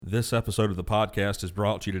This episode of the podcast is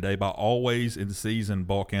brought to you today by Always in Season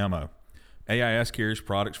Bulk Ammo. AIS carries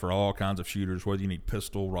products for all kinds of shooters, whether you need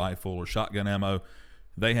pistol, rifle, or shotgun ammo.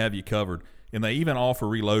 They have you covered, and they even offer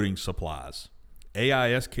reloading supplies.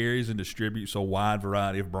 AIS carries and distributes a wide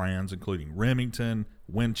variety of brands, including Remington,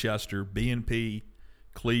 Winchester, B&P,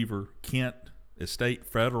 Cleaver, Kent, Estate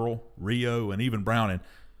Federal, Rio, and even Browning.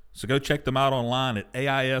 So go check them out online at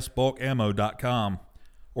aisbulkammo.com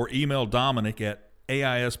or email Dominic at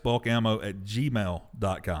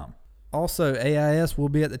aisbulkammo@gmail.com. Also, AIS will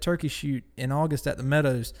be at the Turkey Shoot in August at the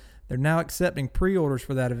Meadows. They're now accepting pre-orders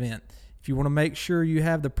for that event. If you want to make sure you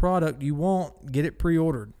have the product you want, get it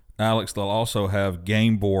pre-ordered. Alex, they'll also have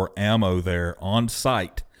game bore ammo there on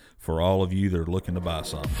site for all of you that are looking to buy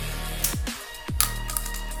some.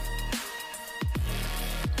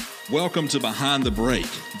 Welcome to Behind the Break,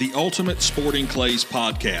 the Ultimate Sporting Clays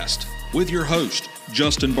podcast, with your host,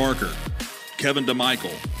 Justin Barker, Kevin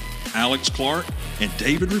DeMichael, Alex Clark, and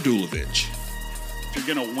David Radulovich. If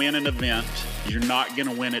you're going to win an event, you're not going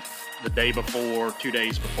to win it the day before, 2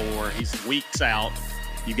 days before. He's weeks out.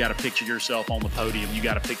 You got to picture yourself on the podium. You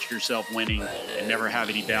got to picture yourself winning and never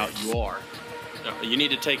have any doubt you are. You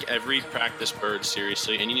need to take every practice bird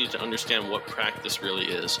seriously, and you need to understand what practice really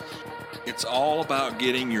is. It's all about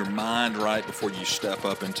getting your mind right before you step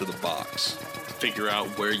up into the box. Figure out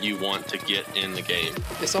where you want to get in the game.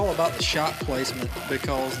 It's all about the shot placement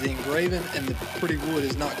because the engraving and the pretty wood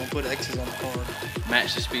is not going to put X's on the card.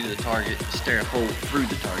 Match the speed of the target, stare a hole through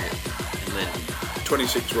the target, and let it.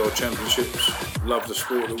 26 World Championships. Love the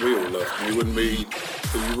sport that we all love. You wouldn't be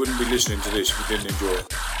listening to this if you didn't enjoy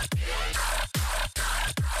it.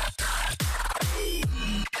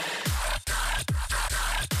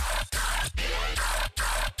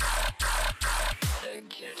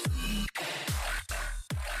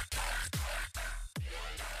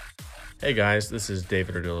 Hey guys, this is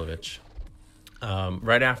David Radulovich.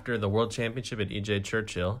 Right after the World Championship at E.J.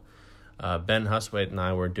 Churchill, Ben Husthwaite and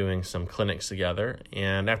I were doing some clinics together,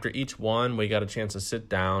 and after each one, we got a chance to sit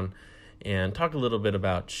down and talk a little bit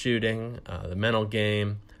about shooting, the mental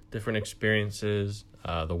game, different experiences,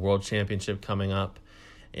 the World Championship coming up,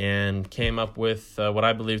 and came up with what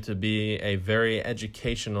I believe to be a very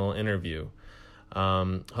educational interview.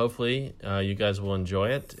 Hopefully, you guys will enjoy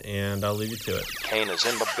it, and I'll leave you to it. Kane is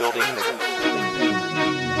in the building.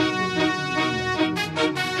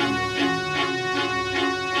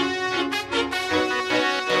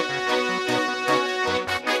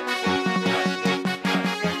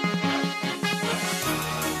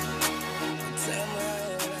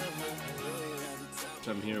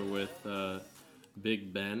 I'm here with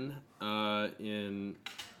Big Ben in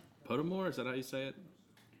Pottermore. Is that how you say it?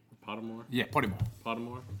 Pottermore? Yeah,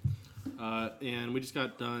 Pottermore. And we just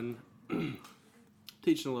got done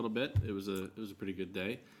teaching a little bit. It was a pretty good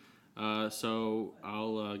day. So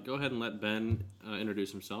I'll go ahead and let Ben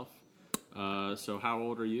introduce himself. So how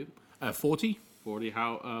old are you? 40. 40.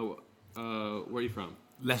 How? Where are you from?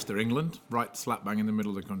 Leicester, England, right slap bang in the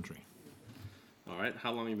middle of the country. All right.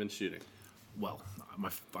 How long have you been shooting? Well,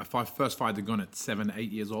 I first fired the gun at 7,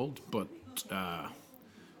 8 years old, but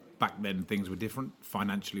back then things were different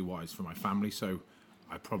financially wise for my family, so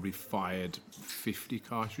I probably fired 50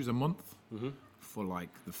 cartridges a month for like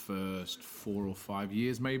the first 4 or 5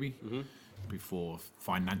 years maybe, before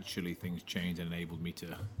financially things changed and enabled me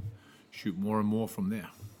to shoot more and more from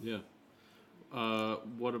there. Yeah.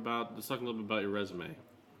 Let's talk a little bit about your resume.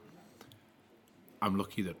 I'm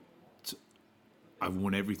lucky that I've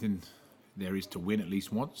won everything there is to win at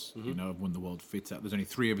least once. You know, I've won the World FITAS. There's only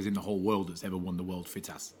 3 of us in the whole world that's ever won the World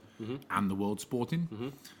FITAS and the World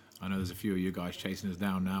Sporting. I know there's a few of you guys chasing us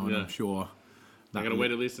down now, and I'm sure I gotta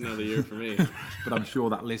wait at least another year for me. But I'm sure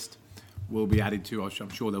that list will be added to. I'm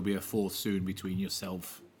sure there'll be a 4th soon between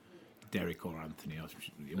yourself, Derek, or Anthony.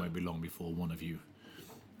 It won't be long before one of you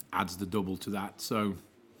adds the double to that. So,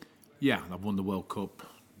 yeah, I've won the World Cup,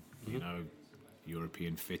 you know,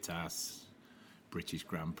 European FITAS, British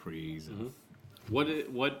Grand Prix. What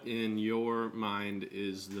in your mind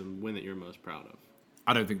is the win that you're most proud of?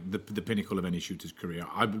 I don't think the pinnacle of any shooter's career.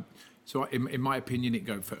 In my opinion, it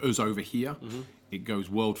goes for us over here. It goes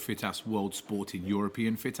World FITAS, World Sporting,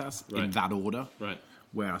 European FITAS in that order. Right.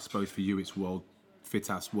 Where I suppose for you it's World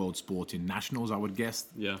FITAS, World Sporting, Nationals. I would guess.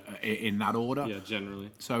 Yeah. In that order. Yeah, generally.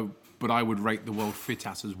 So, but I would rate the World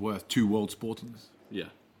FITAS as worth 2 World Sportings. Yeah.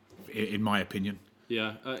 In my opinion.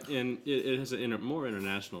 Yeah, and it has a more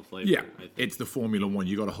international flavor. Yeah, I think. It's the Formula One.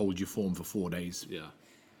 You got to hold your form for 4 days. Yeah,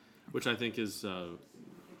 which I think is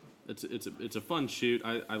it's a fun shoot.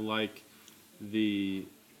 I like the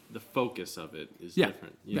the focus of it is Yeah,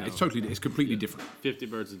 different. it's completely different. 50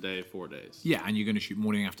 birds a day, 4 days. Yeah, and you're going to shoot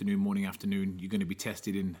morning, afternoon. You're going to be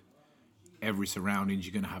tested in every surroundings.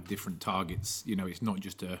 You're going to have different targets. It's not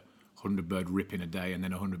just a 100 bird rip in a day and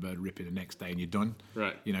then a 100 bird rip in the next day and you're done.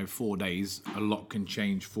 Right. 4 days, a lot can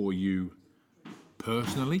change for you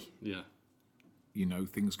personally. Yeah.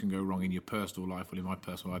 Things can go wrong in your personal life. Well, in my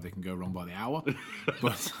personal life, they can go wrong by the hour.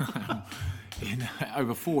 But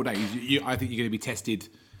over 4 days, I think you're going to be tested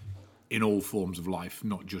in all forms of life,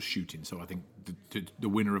 not just shooting. So I think the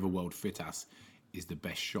winner of a World Fit Ass is the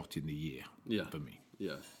best shot in the year for me.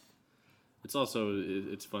 Yeah. It's also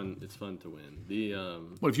it's fun to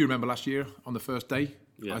win. Well, if you remember last year on the first day,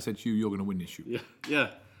 Yeah. I said to you, you're going to win this shoot. Yeah.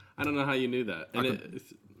 I don't know how you knew that.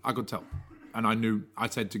 I could tell. And I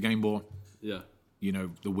said to Game Ball, yeah.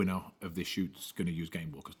 The winner of this shoot's going to use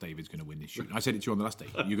Game Ball because David's going to win this shoot. I said it to you on the last day.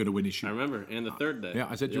 You're going to win this shoot. I remember. And the third day. Yeah,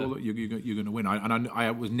 I said to you, you're going to win.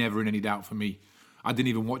 I was never in any doubt for me. I didn't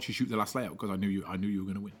even watch you shoot the last layout because I knew you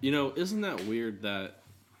were going to win. Isn't that weird that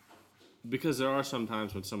because there are some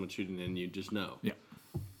times when someone's shooting and you just know. Yeah.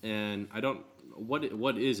 And I don't.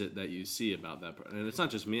 What is it that you see about that? And it's not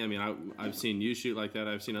just me. I mean, I've seen you shoot like that.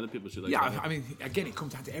 I've seen other people shoot like that. Yeah, I mean, again, it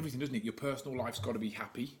comes down to everything, doesn't it? Your personal life's got to be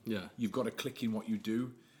happy. Yeah. You've got to click in what you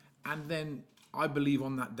do, and then I believe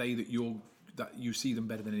on that day that you see them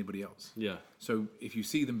better than anybody else. Yeah. So if you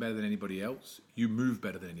see them better than anybody else, you move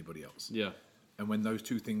better than anybody else. Yeah. And when those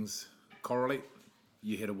two things correlate,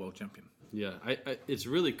 you hit a world champion. Yeah. It's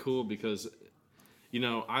really cool because,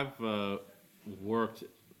 I've worked.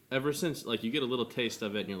 Ever since, you get a little taste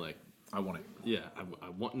of it, and you're like, I want it. Yeah, I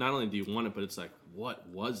want. Not only do you want it, but it's like, what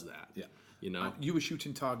was that? Yeah. You were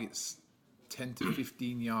shooting targets 10 to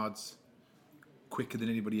 15 yards quicker than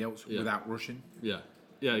anybody else without rushing. Yeah.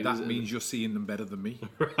 Yeah. That means you're seeing them better than me.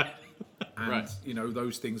 Right. And, right.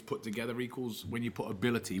 Those things put together equals when you put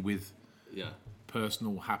ability with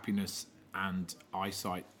personal happiness and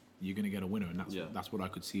eyesight, you're going to get a winner. And that's what I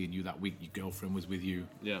could see in you that week. Your girlfriend was with you.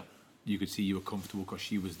 Yeah. You could see you were comfortable because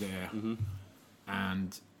she was there. Mm-hmm.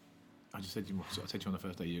 And I just said to you, on the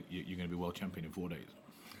first day, you're going to be world champion in 4 days.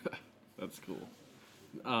 That's cool.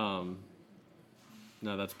 No,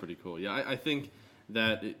 that's pretty cool. Yeah, I think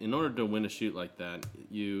that in order to win a shoot like that,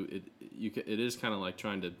 it is kind of like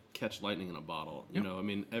trying to catch lightning in a bottle. You know, I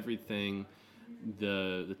mean, everything,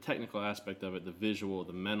 the technical aspect of it, the visual,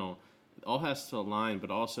 the mental, it all has to align,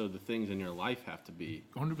 but also the things in your life have to be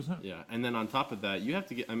 100%. Yeah, and then on top of that, you have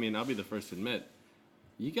to get. I mean, I'll be the first to admit,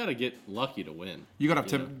 you got to get lucky to win. You got to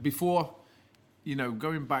have to before,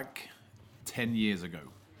 going back 10 years ago.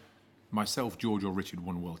 Myself, George, or Richard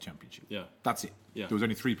won a world championship. Yeah, that's it. Yeah, there was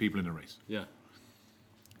only 3 people in the race. Yeah.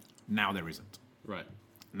 Now there isn't. Right.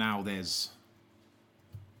 Now there's.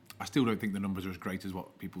 I still don't think the numbers are as great as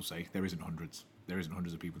what people say. There isn't hundreds. There isn't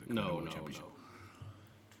hundreds of people that can win a world championship. No.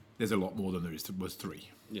 There's a lot more than there was 3.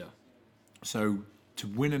 Yeah. So to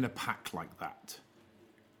win in a pack like that,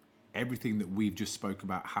 everything that we've just spoke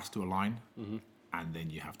about has to align, and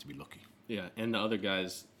then you have to be lucky. Yeah, and the other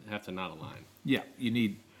guys have to not align. Yeah, you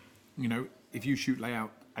need, if you shoot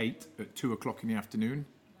layout 8 at 2 o'clock in the afternoon,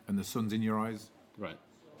 and the sun's in your eyes, right,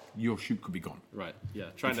 your shoot could be gone. Right.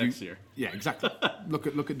 Yeah. Try next year. Yeah, exactly. Look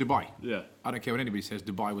at Dubai. Yeah. I don't care what anybody says.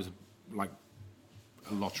 Dubai was like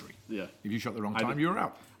a lottery. Yeah. If you shot the wrong time, you were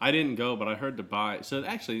out. I didn't go, but I heard Dubai. So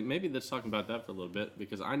actually, maybe let's talk about that for a little bit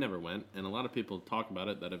because I never went, and a lot of people talk about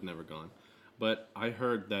it that have never gone. But I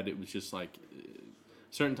heard that it was just like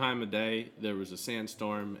certain time of day there was a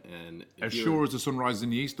sandstorm, and as sure as the sun rises in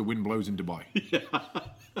the east, the wind blows in Dubai. Yeah.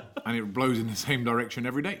 And it blows in the same direction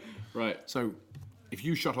every day. Right. So if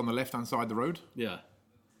you shot on the left-hand side of the road,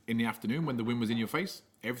 in the afternoon when the wind was in your face,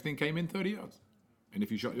 everything came in 30 yards. And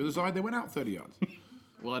if you shot the other side, they went out 30 yards.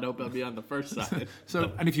 Well, I'd hope I'd be on the first side.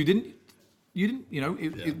 So, and if you didn't,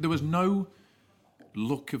 there was no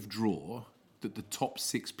luck of draw that the top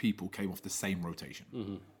 6 people came off the same rotation.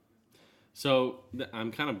 Mm-hmm. So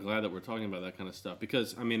I'm kind of glad that we're talking about that kind of stuff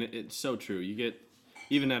because, I mean, it's so true. You get,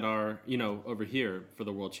 even at our, over here for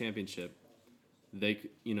the World Championship,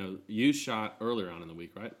 you shot earlier on in the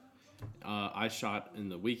week, right? I shot in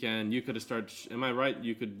the weekend. You could have started. Am I right?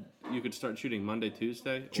 You could start shooting Monday,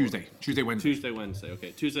 Tuesday, Tuesday, Wednesday. Tuesday, Wednesday.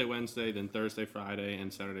 Okay, Tuesday, Wednesday, then Thursday, Friday,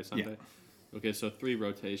 and Saturday, Sunday. Yeah. Okay, so 3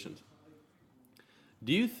 rotations.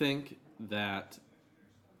 Do you think that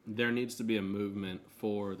there needs to be a movement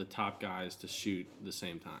for the top guys to shoot the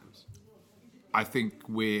same times? I think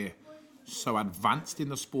we're so advanced in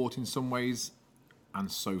the sport in some ways,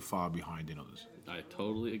 and so far behind in others. I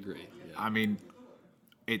totally agree. Yeah. I mean,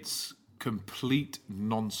 it's complete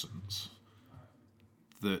nonsense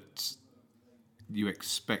that you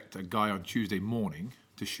expect a guy on Tuesday morning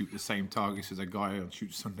to shoot the same targets as a guy on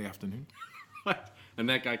shoot Sunday afternoon. And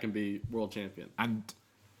that guy can be world champion. And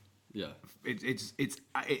yeah, it's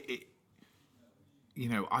you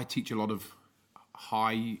know, I teach a lot of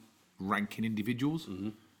high-ranking individuals,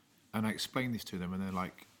 and I explain this to them, and they're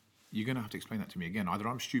like, "You're going to have to explain that to me again. Either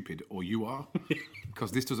I'm stupid or you are,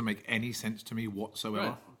 because this doesn't make any sense to me whatsoever."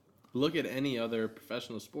 Right. Look at any other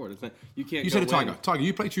professional sport. It's not, you can't. You said a Tiger. Tiger,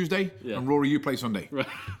 you play Tuesday, and Rory, you play Sunday. Right.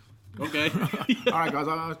 Okay. All right,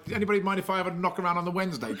 guys. Anybody mind if I have a knock around on the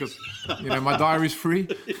Wednesday? Because you know my diary's free.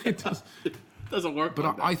 It doesn't work. But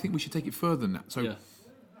like I think we should take it further than that. So, yeah.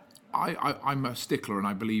 I'm a stickler, and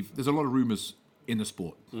I believe there's a lot of rumours in the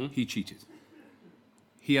sport. He cheated.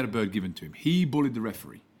 He had a bird given to him. He bullied the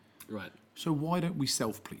referee. Right. So why don't we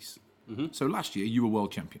self-police? So last year you were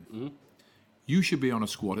world champion. You should be on a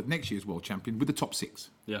squad at next year's world champion with the top 6.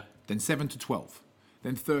 Yeah. Then 7 to 12.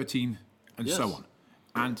 Then 13 and so on.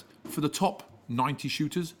 And for the top 90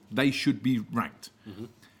 shooters, they should be ranked.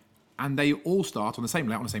 And they all start on the same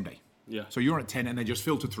layout on the same day. Yeah. So you're at 10 and they just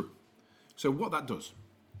filter through. So what that does,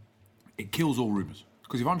 it kills all rumours.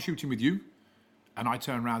 Because if I'm shooting with you and I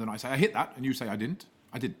turn around and I say, I hit that, and you say I didn't.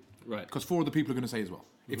 Right. Because 4 other people are going to say as well.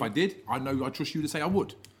 If I did, I know I trust you to say I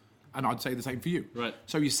would. And I'd say the same for you. Right.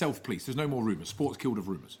 So you self-police. There's no more rumours. Sport's killed of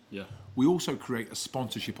rumours. Yeah. We also create a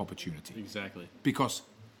sponsorship opportunity. Exactly. Because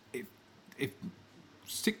if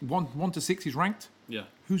 1 to 6 is ranked,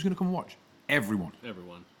 who's going to come and watch? Everyone.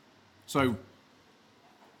 So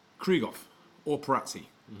Krieghoff or Perazzi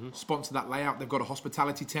sponsor that layout. They've got a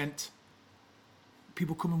hospitality tent.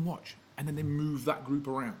 People come and watch. And then they move that group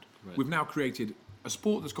around. Right. We've now created a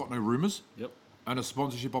sport that's got no rumours. Yep. And a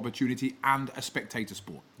sponsorship opportunity and a spectator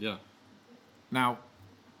sport. Yeah. Now,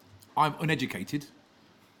 I'm uneducated,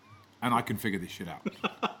 and I can figure this shit out.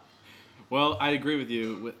 Well, I agree with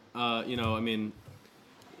you. You know, I mean,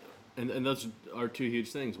 and those are 2 huge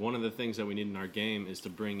things. One of the things that we need in our game is to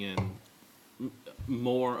bring in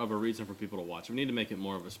more of a reason for people to watch. We need to make it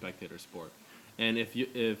more of a spectator sport. And if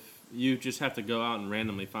you just have to go out and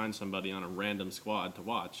randomly find somebody on a random squad to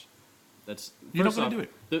watch, you're not going to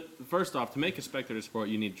do it. First off, to make a spectator sport,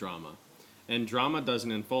 you need drama, and drama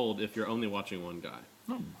doesn't unfold if you're only watching one guy.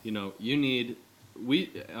 No. You know, you need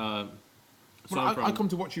I come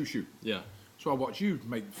to watch you shoot. Yeah. So I watch you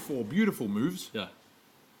make 4 beautiful moves. Yeah.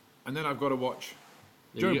 And then I've got to watch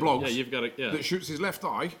Joe Bloggs. Yeah, you've got to. Yeah. That shoots his left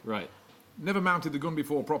eye. Right. Never mounted the gun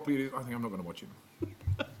before properly. I think I'm not going to watch him.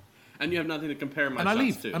 And you have nothing to compare my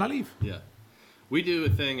shots to. And I leave. Yeah. We do a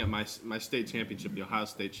thing at my state championship, the Ohio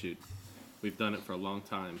State shoot. We've done it for a long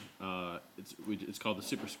time. It's called the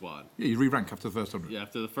Super Squad. Yeah, you re-rank after the first 100. Yeah,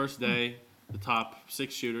 after the first day, the top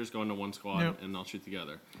 6 shooters go into one squad, and they'll shoot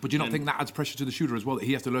together. But do you not think that adds pressure to the shooter as well, that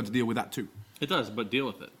he has to learn to deal with that too? It does, but deal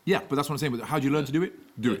with it. Yeah, but that's what I'm saying. But how do you learn to do it?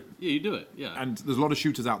 Do it. Yeah, you do it, yeah. And there's a lot of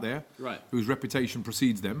shooters out there whose reputation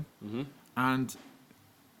precedes them. And,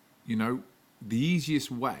 you know, the easiest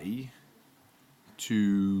way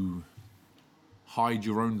to hide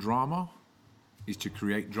your own drama is to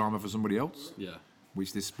create drama for somebody else. Yeah.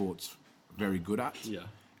 Which this sport's very good at. Yeah.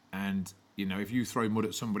 And, you know, if you throw mud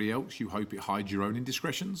at somebody else, you hope it hides your own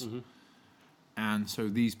indiscretions. And so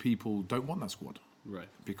these people don't want that squad. Right.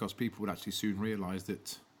 Because people would actually soon realise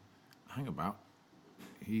that, hang about,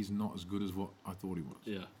 he's not as good as what I thought he was.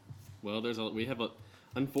 Yeah. Well,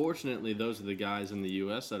 unfortunately, those are the guys in the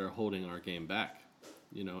U.S. that are holding our game back,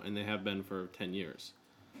 you know, and they have been for 10 years.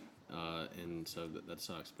 And so that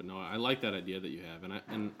sucks. But no, I like that idea that you have.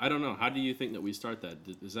 And I don't know, how do you think that we start that?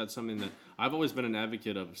 Is that something that I've always been an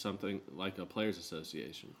advocate of, something like a players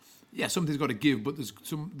association? Yeah, something's got to give, but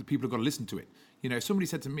the people have got to listen to it. You know, if somebody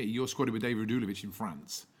said to me, you're squadded with David Radulovich in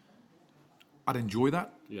France, I'd enjoy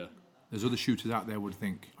that. Yeah. There's other shooters out there would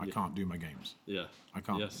think, I can't do my games. Yeah. I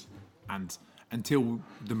can't. Yes. And until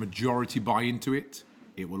the majority buy into it,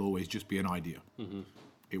 it will always just be an idea.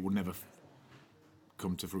 It will never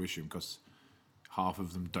come to fruition because half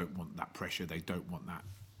of them don't want that pressure. They don't want that.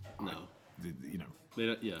 No. You know. They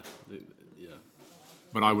don't, yeah.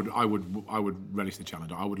 But I would relish the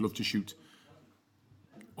challenge. I would love to shoot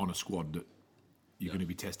on a squad that you're going to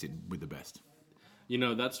be tested with the best. You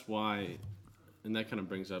know, that's why, and that kind of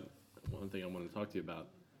brings up one thing I want to talk to you about,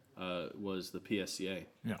 was the PSCA.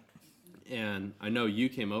 Yeah. And I know you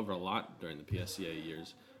came over a lot during the PSCA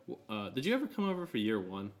years. Did you ever come over for year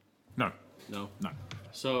 1? No. No? No.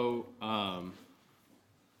 So,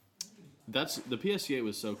 the PSCA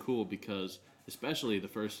was so cool because, especially the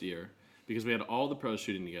first year, because we had all the pros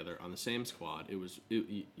shooting together on the same squad.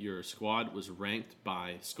 Your squad was ranked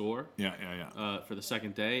by score. Yeah. For the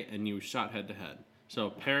second day, and you shot head to head. So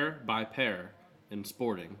pair by pair, in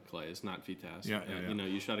sporting clays, not FITAS. Yeah. You know,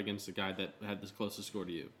 you shot against the guy that had the closest score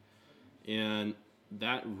to you, and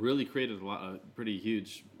that really created a pretty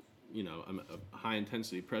huge, you know, a high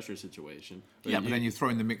intensity pressure situation. But then you throw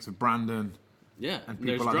in the mix of Brandon. Yeah, And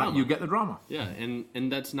there's people like drama. that, you get the drama. Yeah,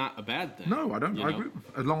 and that's not a bad thing. No, I don't. I agree.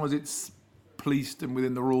 As long as it's policed and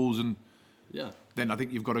within the rules, and then I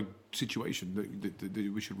think you've got a situation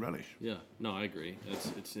that we should relish. Yeah, no, I agree.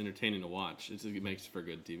 It's entertaining to watch. It makes for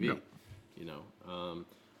good TV. Yeah. You know.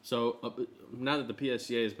 So now that the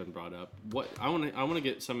PSCA has been brought up, I want to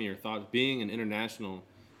get some of your thoughts. Being an international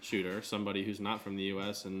shooter, somebody who's not from the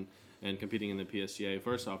U.S. and competing in the PSCA.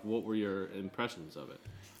 First off, what were your impressions of it?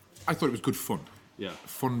 I thought it was good fun. Yeah.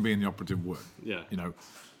 Fun being the operative word. Yeah. You know,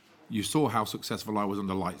 you saw how successful I was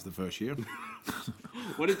under lights the first year.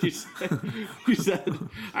 What did you say? You said,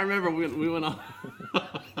 I remember we went on.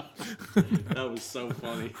 That was so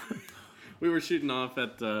funny. We were shooting off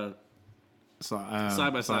at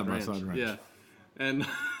Side by Side Ranch. Yeah. And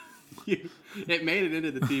it made it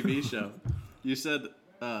into the TV show. You said,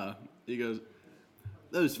 he goes,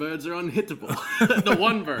 those birds are unhittable. The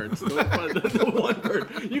one birds. The one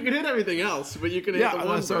bird. You can hit everything else, but you can hit the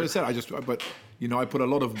one that's what I bird. said. But you know, I put a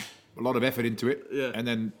lot of effort into it. Yeah. And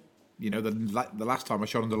then, you know, the last time I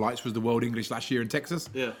shot under lights was the World English last year in Texas.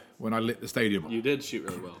 Yeah. When I lit the stadium up. You did shoot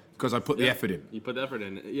really well. Because I put the effort in. You put the effort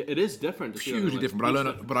in. It is different. To shoot Hugely under different.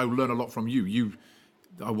 lights. But I learn a lot from you.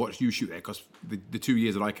 I watched you shoot there because the 2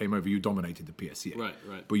 years that I came over, you dominated the PSCA.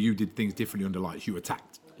 Right. But you did things differently under lights. You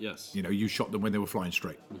attacked. Yes. You know, you shot them when they were flying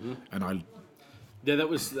straight. Mm-hmm. And Yeah, that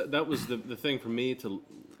was the thing for me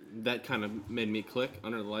that kind of made me click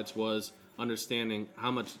under the lights was understanding how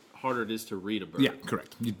much harder it is to read a bird. Yeah,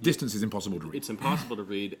 correct. Distance is impossible to read. It's impossible to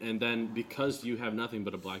read, and then because you have nothing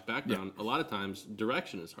but a black background, a lot of times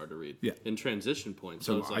direction is hard to read. Yeah. In transition points.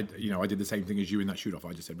 So it's like, I did the same thing as you in that shoot off.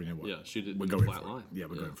 I just said, you know what? Yeah, shoot it We're in going flat for line. it. Yeah,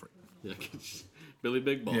 we're going for it. Yeah, Billy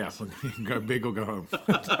Big Balls. Yeah, go big or go home.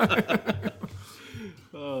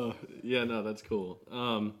 Yeah, no, that's cool.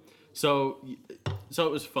 So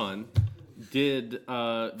it was fun. Did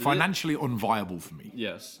financially unviable for me?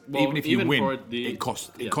 Yes. Well, even if you win, for it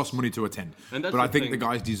costs money to attend. And that's but I the think thing. the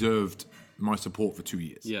guys deserved my support for 2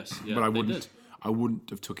 years. Yes, yeah, but I they did. wouldn't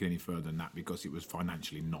have took it any further than that because it was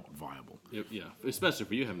financially not viable. Yeah, especially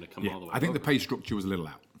for you having to come all the way. I think the over. pay structure was a little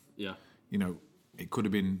out. Yeah. You know, it could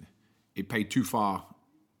have been. It paid too far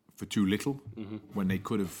for too little when they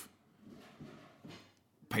could have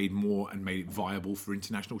paid more and made it viable for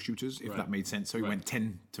international shooters, if that made sense. So it went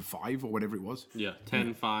 10-5 or whatever it was. Yeah,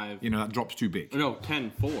 10-5. You know, that drops too big. No,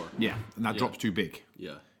 10-4. Yeah, and that drops too big.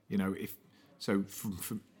 Yeah. You know,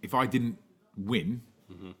 if I didn't win,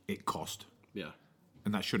 it cost. Yeah.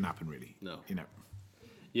 And that shouldn't happen, really. No. You know.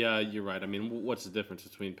 Yeah, you're right. I mean, what's the difference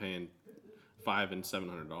between paying $500 and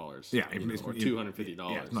 $700? Yeah, or $250.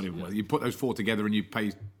 Yeah, it's not even worth it. You put those four together and you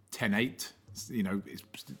pay 10-8. You know,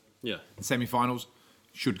 the semi-finals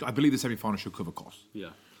I believe the semi-finals should cover costs. Yeah,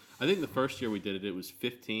 I think the first year we did it, it was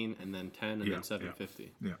 15 and then 10 and then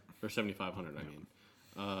 750. Yeah, or 7,500. I mean,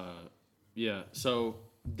 yeah. So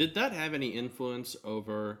did that have any influence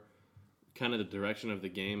over kind of the direction of the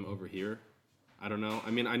game over here? I don't know.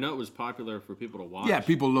 I mean, I know it was popular for people to watch. Yeah,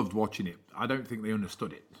 people loved watching it. I don't think they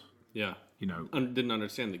understood it. Yeah. You know, didn't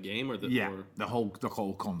understand the game or the the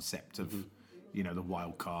whole concept of you know, the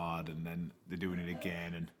wild card and then they're doing it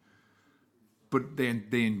again but they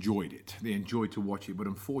enjoyed it. They enjoyed to watch it. But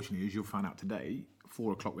unfortunately, as you'll find out today,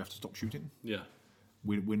 4 o'clock we have to stop shooting. Yeah.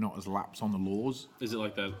 We're not as lax on the laws. Is it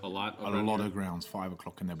like that a lot? At a lot of grounds, 5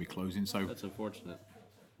 o'clock and they'll be closing. So that's unfortunate.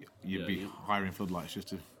 You'd be hiring floodlights just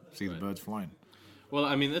to see the birds flying. Well,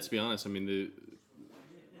 I mean, let's be honest. I mean,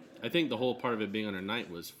 I think the whole part of it being under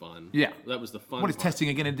night was fun. Yeah. That was the fun Well, it's part. testing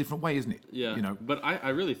again in a different way, isn't it? Yeah. You know. But I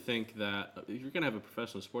really think that if you're going to have a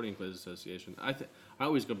professional sporting clays association, I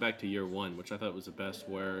always go back to year one, which I thought was the best,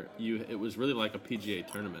 where it was really like a PGA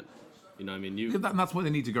tournament. You know, I mean, that's what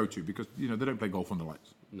they need to go to because, you know, they don't play golf under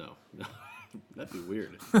lights. No. That'd be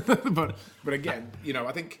weird. but again, you know,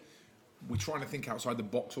 I think we're trying to think outside the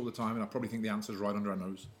box all the time, and I probably think the answer's right under our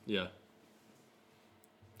nose. Yeah.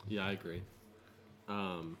 Yeah, I agree.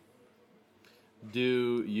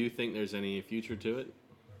 Do you think there's any future to it?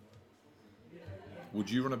 Would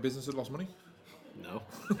you run a business that lost money? No.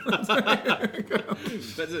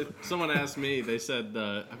 Someone asked me, they said,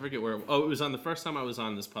 I forget where, it was on the first time I was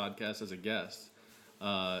on this podcast as a guest.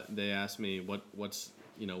 They asked me what's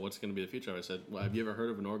going to be the future. I said, well, have you ever heard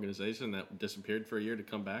of an organization that disappeared for a year to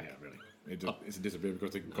come back? Yeah, really. It's disappeared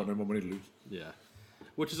because they got no more money to lose. Yeah.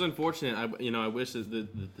 Which is unfortunate. I wish that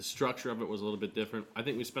the structure of it was a little bit different. I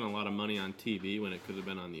think we spent a lot of money on TV when it could have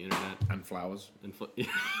been on the internet. And flowers.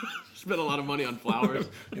 Spent a lot of money on flowers.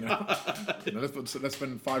 Let's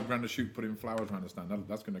spend $5,000 a shoot putting flowers around the stand.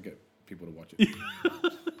 That's going to get people to watch it.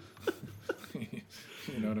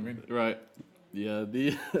 You know what I mean? Right. Yeah.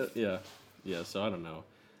 Yeah. So I don't know.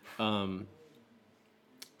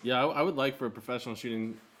 I would like for a professional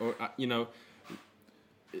shooting, or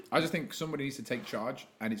I just think somebody needs to take charge,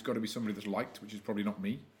 and it's got to be somebody that's liked, which is probably not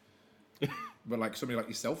me, but like somebody like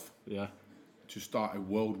yourself. Yeah. To start a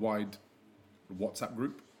worldwide WhatsApp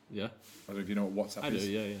group. Yeah. I don't know if you know what WhatsApp is. I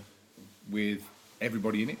do. Yeah. With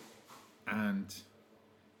everybody in it, and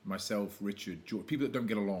myself, Richard, George, people that don't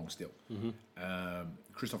get along still. Mm-hmm.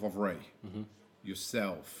 Christoph Ray,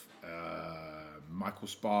 yourself, Michael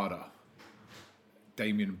Spada,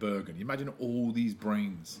 Damien Bergen. You imagine all these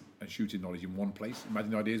brains and shooting knowledge in one place.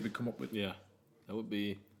 Imagine the ideas we come up with. Yeah, that would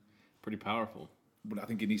be pretty powerful. But I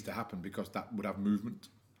think it needs to happen because that would have movement.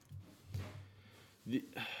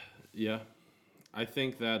 I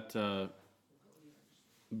think that.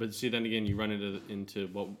 But see, then again, you run into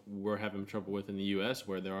what we're having trouble with in the U.S.,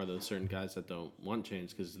 where there are those certain guys that don't want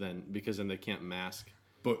change because then they can't mask.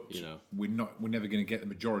 But we're never going to get the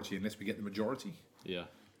majority unless we get the majority. Yeah.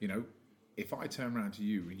 If I turn around to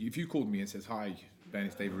you, if you called me and says, "Hi, Ben,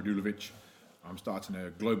 it's David Radulovich. I'm starting a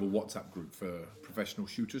global WhatsApp group for professional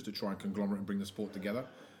shooters to try and conglomerate and bring the sport together,"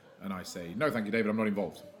 and I say, "No, thank you, David. I'm not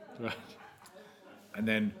involved." Right. And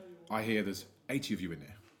then I hear there's 80 of you in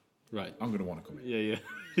there. Right. I'm going to want to come in. Yeah.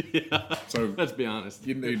 Yeah. So let's be honest.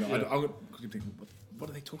 I'm thinking, what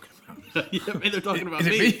are they talking about? Yeah, they're talking about Is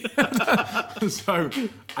me. It me? So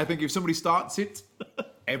I think if somebody starts it,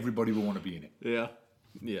 everybody will want to be in it. Yeah.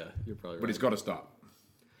 Yeah, you're probably right. But it's got to start.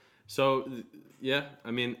 So,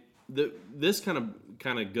 I mean, this kind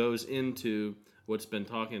of goes into has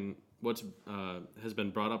been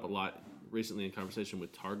brought up a lot recently in conversation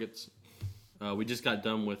with targets. We just got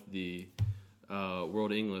done with the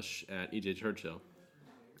World English at E.J. Churchill.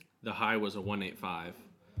 The high was a 185,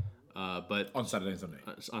 but on Saturday and Sunday.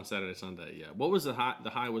 On Saturday, Sunday, yeah. What was the high? The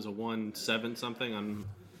high was a 17 something on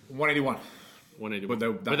 181.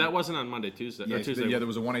 181. But that wasn't on Monday, Tuesday. Yeah, Tuesday. There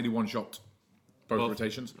was a 181 shot, both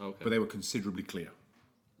rotations. Okay. But they were considerably clear.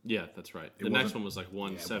 Yeah, that's right. The next one was like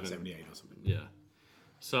 178 or something. Yeah.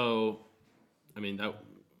 So, I mean, that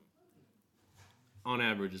on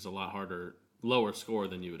average is a lot lower score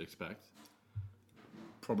than you would expect.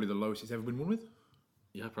 Probably the lowest it's ever been won with.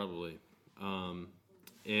 Yeah, probably.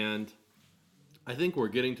 And I think we're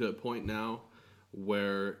getting to a point now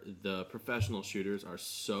where the professional shooters are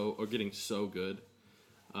getting so good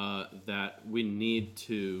that we need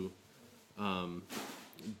to.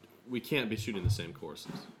 We can't be shooting the same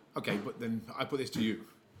courses. Okay, but then I put this to you.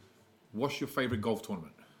 What's your favorite golf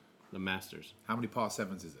tournament? The Masters. How many par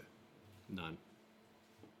sevens is there? None.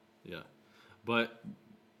 Yeah, but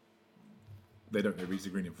they don't reach the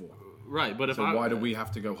green in 4. Right, but why do we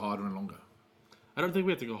have to go harder and longer? I don't think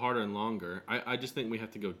we have to go harder and longer. I just think we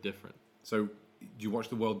have to go different. So, do you watch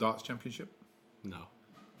the World Darts Championship? No.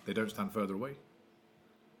 They don't stand further away.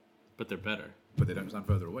 But they're better. But they don't stand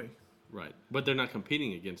further away. Right. But they're not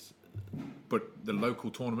competing against. But the local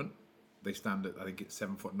tournament, they stand at, I think it's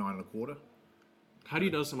 7'9.25". How do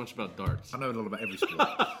you know so much about darts? I know a lot about every sport.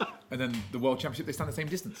 And then the World Championship, they stand the same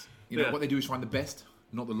distance. What they do is find the best,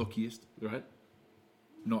 not the luckiest. Right.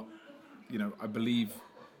 Not, I believe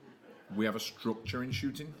we have a structure in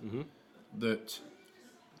shooting that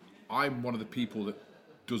I'm one of the people that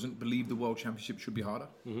doesn't believe the World Championship should be harder.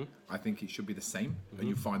 I think it should be the same, and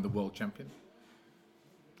you find the world champion.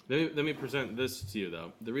 Let me present this to you,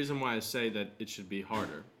 though. The reason why I say that it should be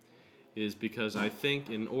harder is because I think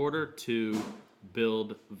in order to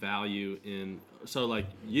build value like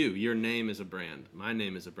your name is a brand, my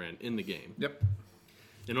name is a brand in the game. Yep.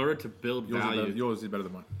 In order to build value... Yours is better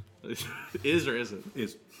than mine. Is or isn't?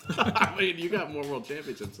 Is. I mean, you got more world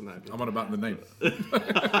championships than I do. I'm on about the name.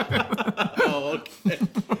 Oh, okay.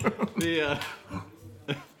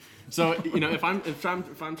 So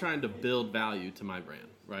if I'm trying to build value to my brand,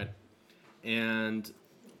 right, and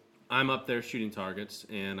I'm up there shooting targets,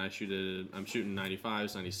 and I'm shooting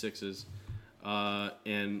 95s, 96s,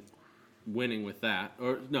 and winning with that,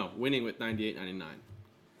 winning with 98, 99.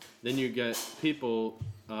 Then you get people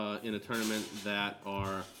in a tournament that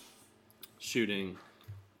are shooting,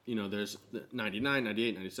 there's 99,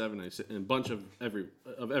 98, 97, 96, and a bunch of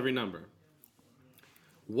every number.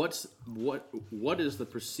 What is the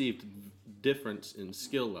perceived difference in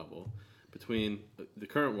skill level between the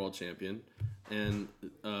current world champion and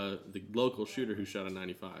the local shooter who shot a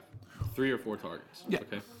 95? 3 or 4 targets. Yeah.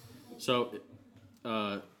 Okay. So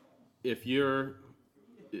if you're,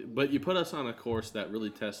 but you put us on a course that really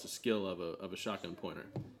tests the skill of a shotgun pointer.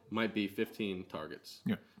 Might be 15 targets.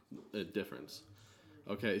 Yeah. Difference.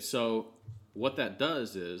 Okay, so what that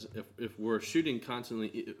does is if we're shooting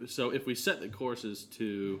constantly, so if we set the courses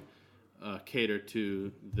to cater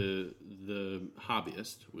to the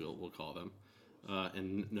hobbyist, we'll call them,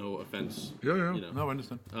 and no offense. Yeah. You know. No, I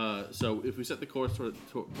understand. So if we set the course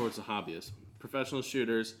towards the hobbyist, professional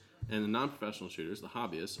shooters and the non-professional shooters, the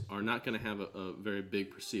hobbyists, are not going to have a very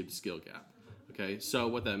big perceived skill gap. Okay, so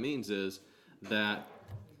what that means is that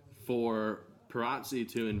for Perazzi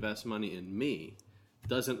to invest money in me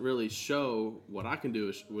doesn't really show what I can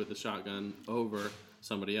do with a shotgun over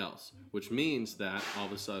somebody else, which means that all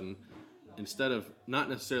of a sudden, instead of not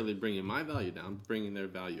necessarily bringing my value down, bringing their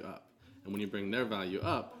value up. And when you bring their value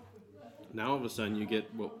up, now all of a sudden you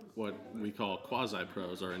get what we call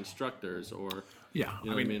quasi-pros or instructors or... Yeah, you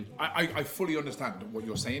know what I mean? I fully understand what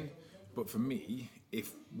you're saying, but for me,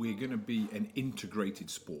 if we're going to be an integrated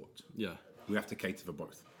sport, we have to cater for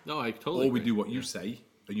both. No, I totally Or we agree. do what you say,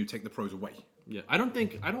 and you take the pros away. Yeah, I don't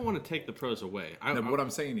want to take the pros away. What I'm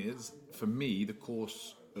saying is, for me, the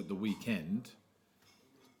course at the weekend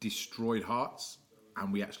destroyed hearts,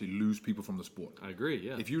 and we actually lose people from the sport. I agree.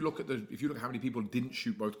 Yeah. If you look at how many people didn't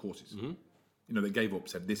shoot both courses, you know, they gave up,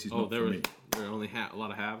 said this is not there for were me. there were only a lot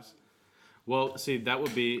of halves. Well, see, that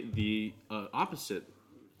would be the opposite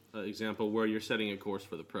example where you're setting a course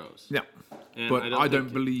for the pros. Yeah, And but I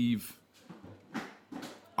don't believe.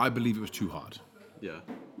 I believe it was too hard. Yeah.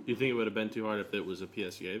 You think it would have been too hard if it was a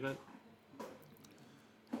PSGA event?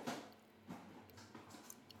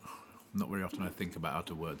 Not very often I think about how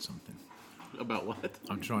to word something. About what?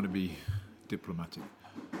 I'm trying to be diplomatic.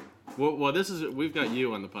 Well, we've got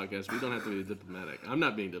you on the podcast. We don't have to be diplomatic. I'm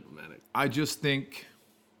not being diplomatic. I just think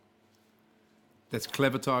there's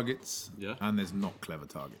clever targets Yeah. and there's not clever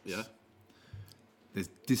targets. Yeah. There's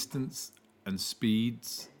distance and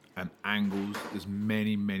speeds and angles. There's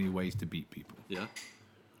many, many ways to beat people. Yeah.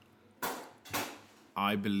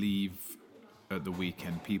 I believe at the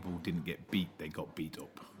weekend people didn't get beat, they got beat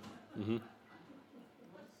up. Mm-hmm.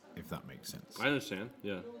 If that makes sense. I understand.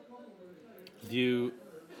 Yeah. Do you...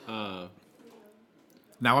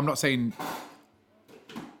 Now, I'm not saying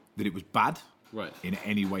that it was bad Right. in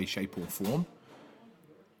any way, shape, or form.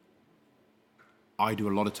 I do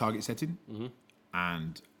a lot of target setting,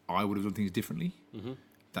 and I would have done things differently.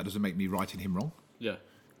 That doesn't make me right and him wrong. Yeah.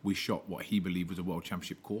 We shot what he believed was a world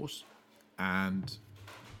championship course, and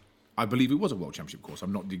I believe it was a world championship course.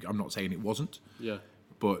 I'm not saying it wasn't. Yeah.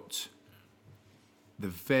 But the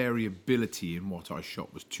variability in what I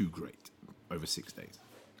shot was too great over 6 days.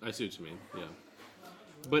 I see what you mean. Yeah.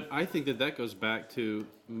 But I think that goes back to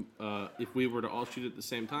if we were to all shoot at the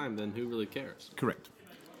same time, then who really cares? Correct.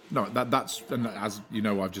 No, that's and as you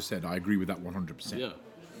know, I've just said I agree with that 100%. Yeah.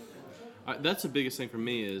 That's the biggest thing for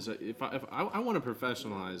me is if I want to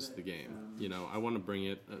professionalize the game. You know, I want to bring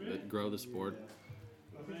it, grow the sport.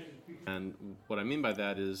 And what I mean by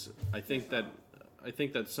that is I think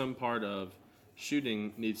that some part of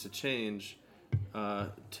shooting needs to change I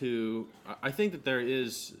think that there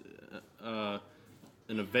is an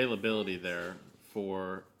availability there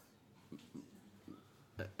for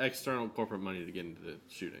external corporate money to get into the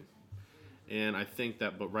shooting. And I think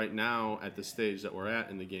that, but right now at the stage that we're at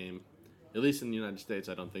in the game, at least in the United States,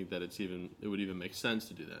 I don't think that it would even make sense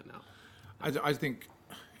to do that now. I think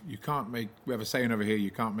you can't make. We have a saying over here: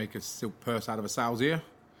 you can't make a silk purse out of a sow's ear.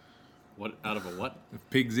 What out of a what? A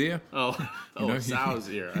pig's ear. Oh, a sow's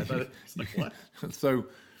ear. I thought it was like what? So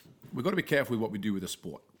we've got to be careful with what we do with the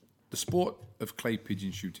sport. The sport of clay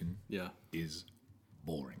pigeon shooting is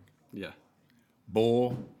boring. Yeah.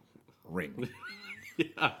 Boring.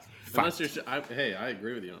 Yeah. Unless you're, I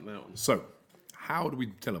agree with you on that one. So, how do we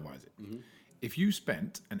televise it? Mm-hmm. If you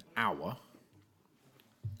spent an hour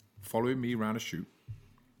following me around a shoot,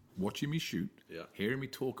 watching me shoot, hearing me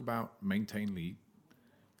talk about maintain lead,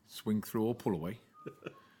 swing through or pull away,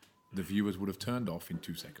 the viewers would have turned off in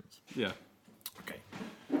 2 seconds. Yeah. Okay.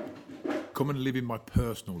 Come and live in my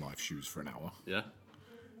personal life shoes for an hour. Yeah.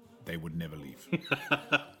 They would never leave.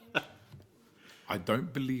 I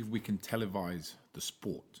don't believe we can televise the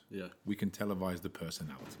sport. Yeah. We can televise the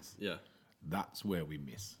personalities. Yeah. That's where we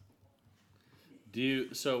miss.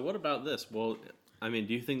 So what about this? Well, I mean,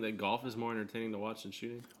 do you think that golf is more entertaining to watch than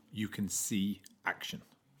shooting? You can see action.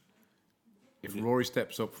 If Rory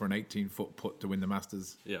steps up for an 18-foot putt to win the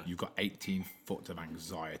Masters, you've got 18 foot of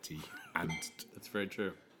anxiety. And that's very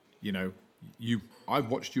true. You know,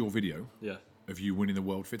 I've watched your video of you winning the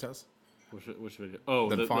World Fit-As. Which video? Oh,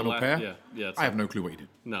 the final pair? Yeah. I have no clue what you did.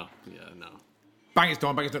 No. Bang, it's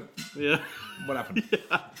done. Bang, it's done. Yeah. What happened?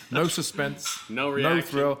 No suspense. No reaction. No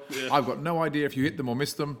thrill. Yeah. I've got no idea if you hit them or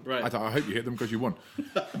missed them. Right. I hope you hit them because you won.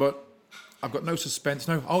 But I've got no suspense.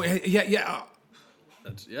 No. Oh, yeah.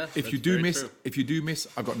 If you do miss,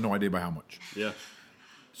 I've got no idea by how much. Yeah.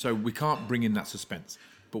 So we can't bring in that suspense.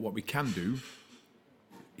 But what we can do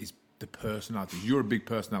is the personality. You're a big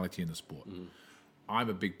personality in the sport. I'm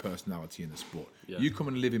a big personality in the sport. Yeah. You come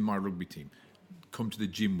and live in my rugby team. Come to the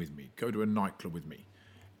gym with me. Go to a nightclub with me.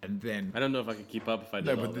 And then... I don't know if I could keep up if I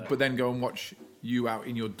did all that. But then go and watch you out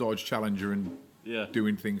in your Dodge Challenger and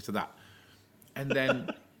doing things to that. And then...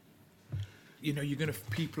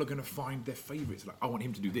 people are gonna find their favourites. Like, I want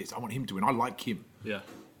him to do this. I want him to win. I like him. Yeah.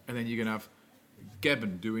 And then you're gonna have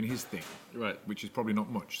Geben doing his thing. Right. Which is probably not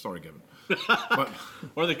much. Sorry, Geben. But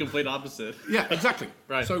or the complete opposite. Yeah, exactly.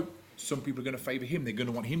 Right. So some people are gonna favour him. They're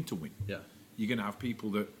gonna want him to win. Yeah. You're gonna have people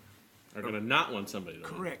that are gonna not want somebody to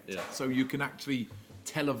win. Correct. Yeah. So you can actually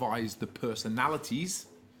televise the personalities,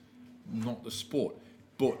 not the sport,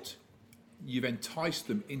 but you've enticed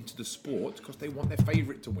them into the sport because they want their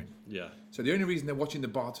favourite to win. Yeah. So the only reason they're watching the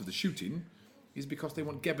bar to the shooting is because they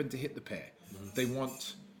want Geben to hit the pair. They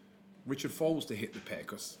want Richard Foles to hit the pair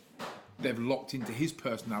because they've locked into his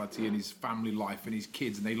personality and his family life and his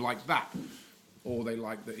kids, and they like that. Or they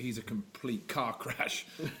like that he's a complete car crash,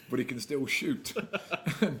 but he can still shoot.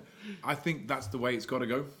 I think that's the way it's got to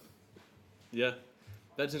go. Yeah.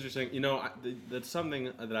 That's interesting. That's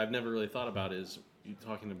something that I've never really thought about is you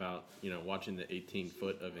talking about, watching the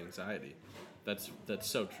 18-foot of anxiety. That's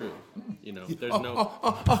so true. There's Yeah.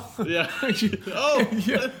 Oh, yeah.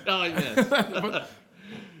 Oh, yes.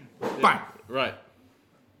 Bang. Right.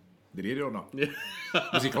 Did he hit it or not? Yeah.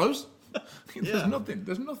 Was he close? There's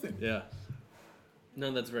nothing. Yeah. No,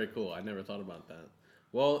 that's very cool. I never thought about that.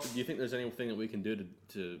 Well, do you think there's anything that we can do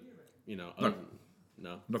to No?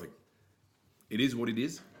 Nothing. It is what it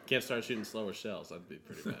is. Can't start shooting slower shells. That'd be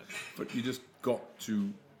pretty bad. But you just got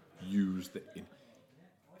to use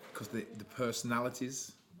because the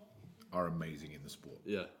personalities are amazing in the sport.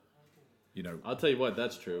 Yeah. I'll tell you what,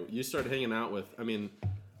 that's true. You start hanging out with, I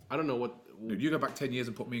don't know what... Dude, you go back 10 years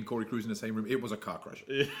and put me and Corey Cruz in the same room, it was a car crash.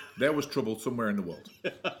 Yeah. There was trouble somewhere in the world.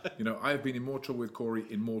 I have been in more trouble with Corey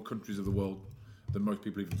in more countries of the world than most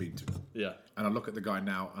people have even been to. Yeah. And I look at the guy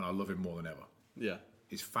now and I love him more than ever. Yeah.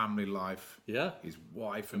 His family life. Yeah. His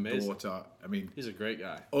wife and daughter. He's a great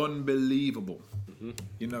guy. Unbelievable.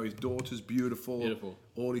 Mm-hmm. His daughter's beautiful. Beautiful.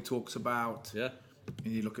 All he talks about. Yeah.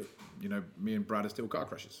 And you look at, me and Brad are still car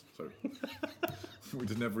crashes. So we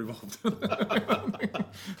just never evolved. But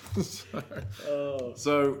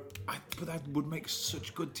that would make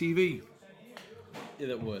such good TV. Yeah,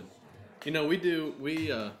 that would.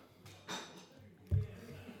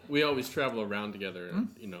 We always travel around together,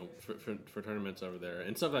 for tournaments over there.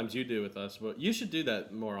 And sometimes you do with us. But you should do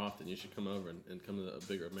that more often. You should come over and come to the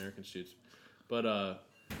bigger American shoots. But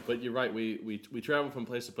you're right. We travel from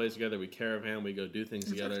place to place together. We caravan. We go do things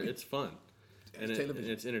together. It's fun. And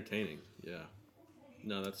it's entertaining. Yeah.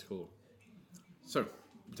 No, that's cool. So,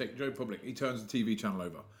 take Joe Public. He turns the TV channel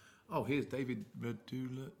over. Oh, here's David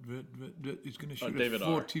Radulovich. He's going to shoot a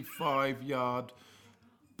 45-yard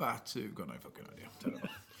batter. Got no fucking idea.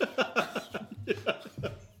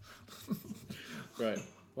 Right.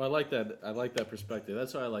 Well, I like that. I like that perspective.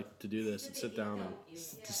 That's why I like to do this and sit down.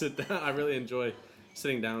 I really enjoy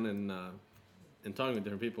sitting down and talking with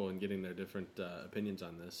different people and getting their different opinions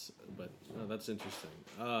on this. But that's interesting.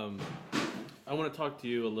 I want to talk to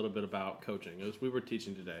you a little bit about coaching. We were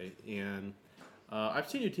teaching today, and I've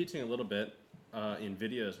seen you teaching a little bit in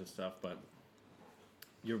videos and stuff, but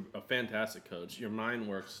you're a fantastic coach. Your mind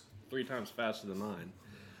works 3 times faster than mine.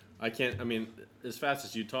 As fast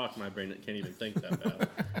as you talk, my brain can't even think that bad.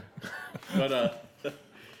 But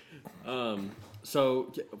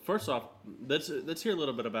so first off, let's hear a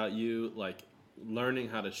little bit about you, like learning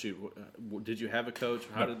how to shoot. Did you have a coach?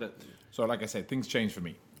 How did that? So, like I said, things changed for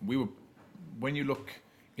me. When you look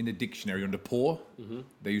in the dictionary under poor,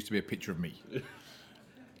 there used to be a picture of me,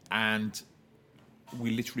 and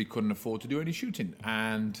we literally couldn't afford to do any shooting.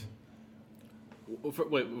 And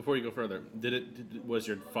wait, before you go further, was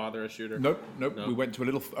your father a shooter? Nope. No? We went to a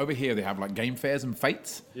little over here. They have like game fairs and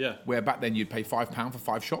fetes. Yeah. Where back then you'd pay £5 for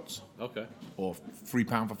 5 shots. Okay. Or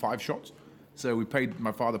 £3 for 5 shots. So we paid.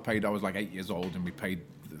 My father paid. I was like 8 years old, and we paid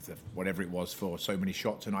whatever it was for so many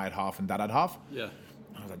shots, and I had half, and Dad had half. Yeah.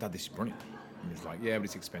 And I was like, Dad, this is brilliant. And he's like, yeah, but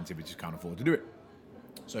it's expensive. We just can't afford to do it.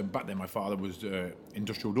 So back then, my father was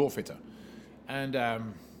industrial door fitter, and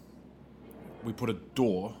we put a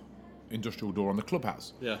industrial door on the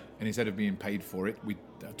clubhouse. Yeah. And instead of being paid for it, we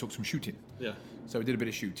took some shooting. Yeah. So we did a bit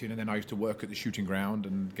of shooting, and then I used to work at the shooting ground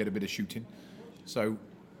and get a bit of shooting. So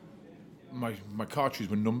my cartridges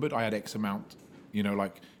were numbered. I had X amount. You know,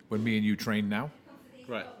 like when me and you train now.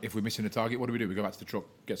 Right. If we're missing a target, what do? We go back to the truck,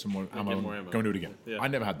 get some more ammo, get more ammo. go and do it again. Yeah. I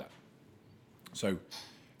never had that. So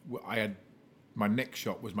I had my next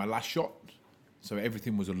shot was my last shot. So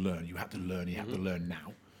everything was a learn. You had to learn. You have to learn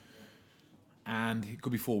now. And it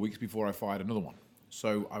could be 4 weeks before I fired another one.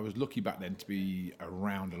 So I was lucky back then to be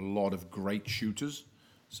around a lot of great shooters.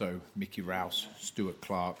 So Mickey Rouse, Stuart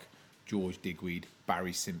Clark, George Digweed,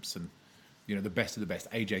 Barry Simpson, you know, the best of the best.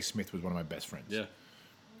 AJ Smith was one of my best friends. Yeah.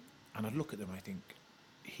 And I'd look at them and I think,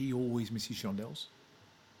 he always misses chandelles.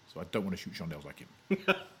 So I don't want to shoot chandelles like him.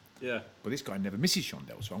 Yeah. But this guy never misses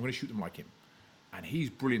chandelles, so I'm going to shoot them like him. And he's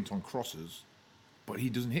brilliant on crosses, but he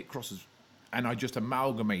doesn't hit crosses. And I just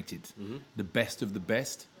amalgamated the best of the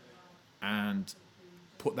best and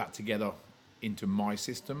put that together into my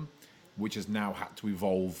system, which has now had to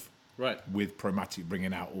evolve with Promatic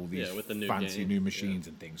bringing out all these with the new fancy new machines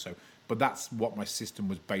and things. So, but that's what my system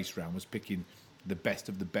was based around, was picking the best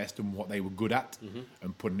of the best and what they were good at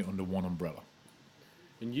and putting it under one umbrella.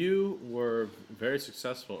 And you were very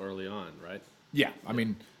successful early on, right? Yeah, I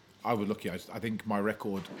mean, I was lucky. I think my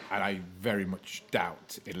record, and I very much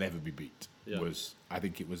doubt it'll ever be beat, was, I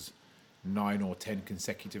think it was 9 or 10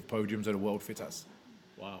 consecutive podiums at a World Fit As.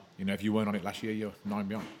 Wow. You know, if you weren't on it last year, you're 9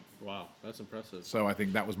 beyond. Wow, that's impressive. So I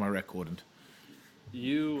think that was my record. And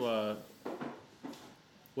you,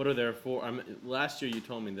 what are there for? Last year you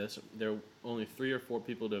told me this. There are only 3 or 4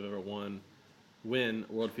 people to have ever win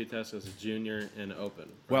World Fit Test as a junior and open.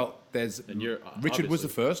 Right? Well, there's Richard was the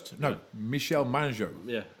first. No, Michel Manjot.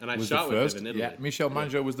 Yeah, and I was shot the first. with him in Italy. Yeah, Michel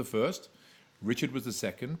Manjot was the first. Richard was the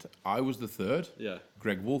second. I was the third. Yeah.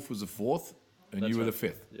 Greg Wolf was the fourth, and you were the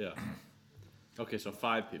fifth. Yeah. Okay, so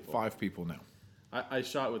 5 people. 5 people now. I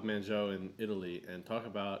shot with Manjot in Italy, and talk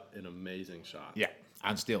about an amazing shot. Yeah,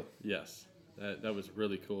 and still. Yes. That was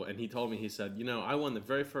really cool. And he told me, he said, you know, I won the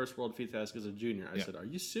very first World Feed Task as a junior. I said, are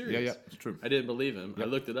you serious? Yeah, it's true. I didn't believe him. I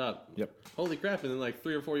looked it up. Yep. Holy crap. And then like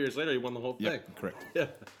 3 or 4 years later, he won the whole thing. Yep, correct. Yeah.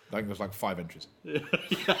 I think there's like 5 entries.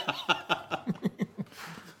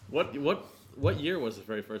 What year was the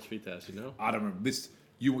very first Feed Task, you know? I don't remember.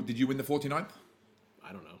 Did you win the 49th?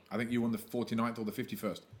 I don't know. I think you won the 49th or the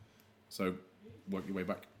 51st. So work your way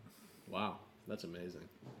back. Wow. That's amazing.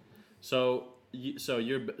 So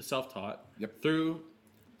you're self-taught. Yep.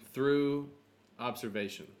 Through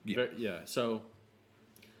observation. Yeah. So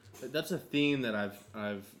that's a theme that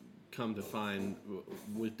I've come to find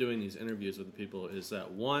with doing these interviews with the people, is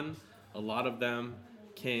that one, a lot of them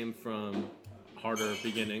came from harder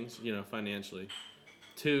beginnings, you know, financially.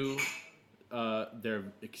 2, they're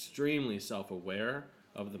extremely self-aware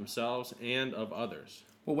of themselves and of others.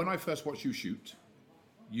 Well, when I first watched you shoot,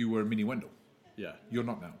 you were Minnie Wendell. Yeah. You're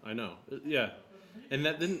not now. I know. Yeah. And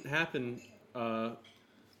that didn't happen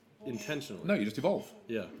intentionally. No, you just evolve.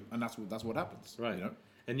 Yeah. And that's what happens. Right. You know?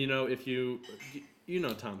 And you know, if you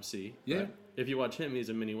know Tom C. Yeah. Right? If you watch him, he's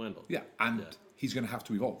a Minnie Wendell. Yeah. And he's going to have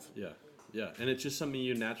to evolve. Yeah. Yeah. And it's just something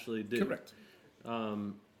you naturally do. Correct.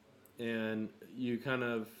 And you kind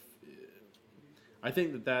of, I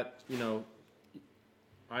think that you know,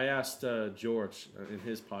 I asked George in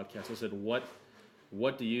his podcast, I said, what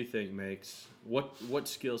do you think makes, what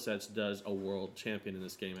skill sets does a world champion in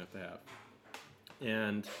this game have to have?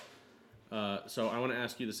 And so I want to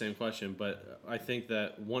ask you the same question, but I think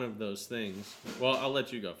that one of those things, well, I'll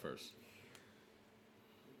let you go first.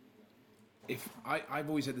 If I've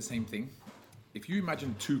always said the same thing. If you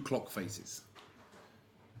imagine 2 clock faces,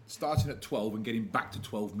 starting at 12 and getting back to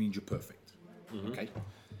 12 means you're perfect. Mm-hmm. Okay?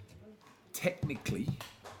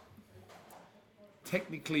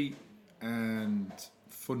 Technically and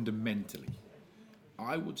fundamentally,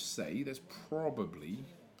 I would say there's probably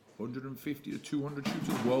 150 to 200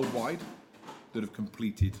 shooters worldwide that have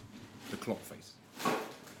completed the clock face.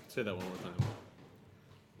 Say that one more time.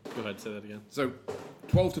 Go ahead, say that again. So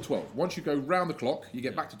 12 to 12. Once you go round the clock, you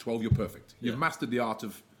get back to 12, you're perfect. You've mastered the art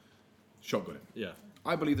of shotgunning. Yeah.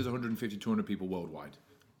 I believe there's 150, 200 people worldwide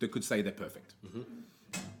that could say they're perfect. Mm-hmm.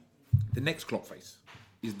 The next clock face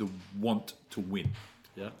is the want to win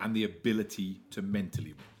and the ability to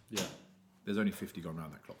mentally win. Yeah. There's only 50 going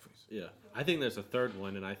around that clock face. Yeah. I think there's a third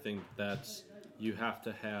one, and I think that's you have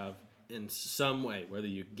to have in some way, whether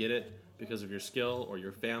you get it because of your skill or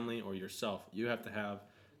your family or yourself, you have to have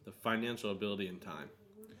the financial ability and time.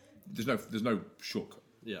 There's no shortcut.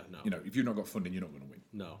 Yeah, no. You know, if you've not got funding, you're not going to win.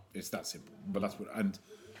 No. It's that simple. But that's what,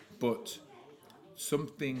 but some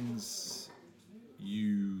things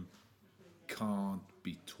you can't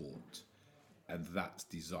be taught, and that's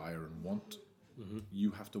desire and want. Mm-hmm.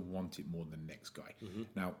 You have to want it more than the next guy. Mm-hmm.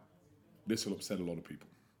 Now, this will upset a lot of people.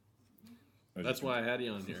 That's why I had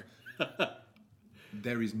you on here.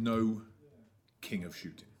 There is no king of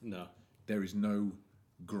shooting. No. There is no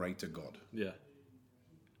greater God. Yeah.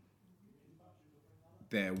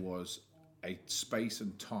 There was a space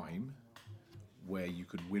and time where you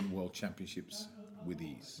could win world championships with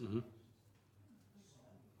ease. Mm-hmm.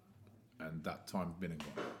 And that time's been and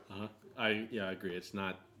gone. Uh-huh. I agree. It's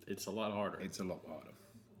a lot harder. It's a lot harder.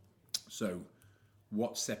 So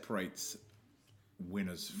what separates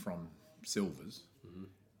winners from silvers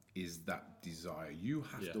is that desire. You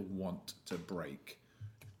have to want to break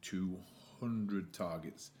 200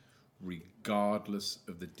 targets regardless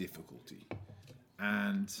of the difficulty.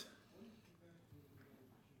 And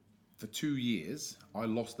for 2 years, I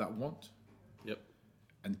lost that want. Yep.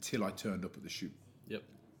 Until I turned up at the shoot. Yep.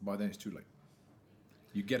 By then, it's too late.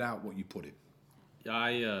 You get out what you put in.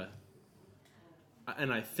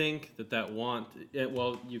 And I think that want,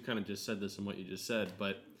 well, you kind of just said this in what you just said,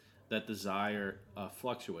 but that desire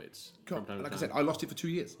fluctuates from time to time. Like I said, I lost it for 2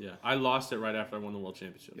 years. Yeah, I lost it right after I won the world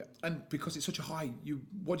championship. Yeah, and because it's such a high,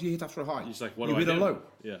 what do you hit after a high? You're just like, what you do hit I do? a low.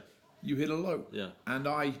 Yeah. You hit a low. Yeah. And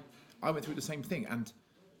I went through the same thing. And,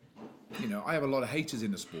 I have a lot of haters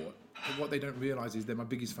in the sport. But what they don't realise is they're my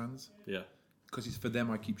biggest fans. Yeah. Because it's for them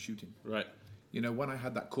I keep shooting. Right. When I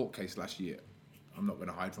had that court case last year, I'm not going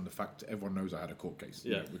to hide from the fact everyone knows I had a court case.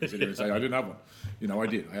 Yeah. Because they're going to say I didn't have one. I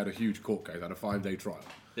did. I had a huge court case. I had a 5-day trial.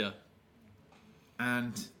 Yeah.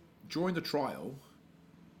 And during the trial,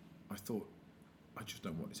 I thought, I just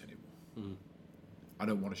don't want this anymore. Mm-hmm. I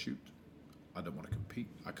don't want to shoot. I don't want to compete.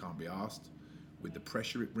 I can't be asked with the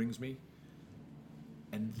pressure it brings me.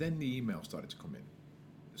 And then the email started to come in.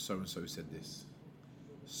 So-and-so said this.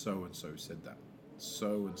 So-and-so said that.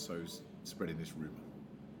 So-and-so's spreading this rumor.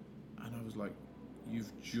 And I was like,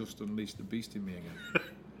 you've just unleashed the beast in me again.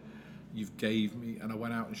 You've gave me, and I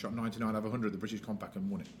went out and shot 99 out of 100 at the British Compact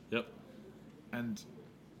and won it. Yep. And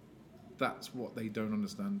that's what they don't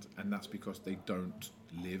understand, and that's because they don't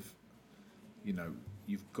live.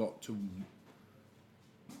 You've got to,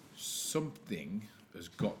 something has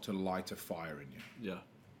got to light a fire in you. Yeah.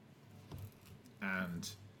 And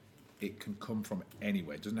it can come from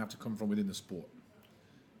anywhere. It doesn't have to come from within the sport.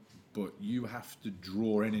 But you have to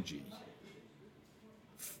draw energy,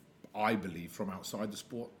 I believe, from outside the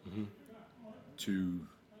sport to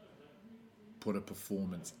put a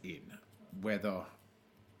performance in, whether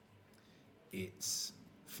it's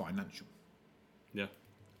financial. Yeah.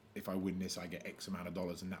 If I win this, I get X amount of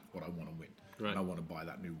dollars, and that's what I want to win. Right. And I want to buy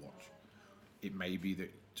that new watch. It may be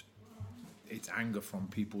that it's anger from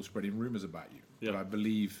people spreading rumors about you. Yeah. But I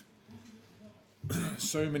believe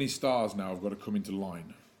so many stars now have got to come into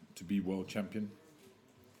line to be world champion,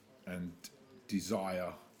 and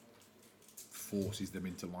desire forces them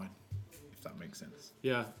into line, if that makes sense.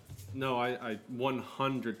 Yeah. No, I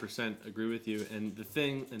 100% agree with you. And the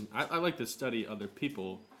thing, and I like to study other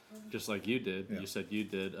people, just like you did. Yeah. You said you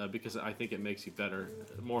did, because I think it makes you better,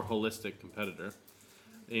 a more holistic competitor.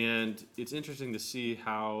 And it's interesting to see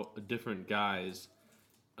how different guys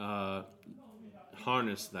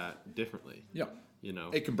harness that differently. Yeah.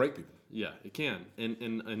 It can break people. Yeah, it can.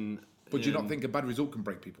 But do you not think a bad result can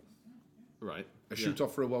break people? Right. A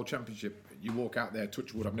shoot-off for a world championship, you walk out there,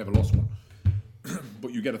 touch wood, I've never lost one,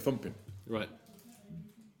 but you get a thumping. Right.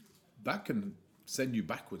 That can send you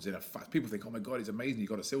backwards in a fast. People think, oh my God, it's amazing, you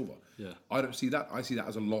got a silver. Yeah. I don't see that. I see that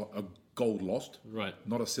as a gold lost, right,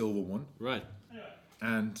 not a silver one. Right.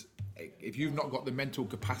 And if you've not got the mental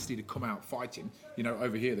capacity to come out fighting,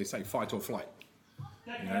 over here they say fight or flight.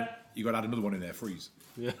 You got to add another one in there, freeze.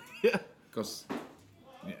 Yeah. Yeah. Because,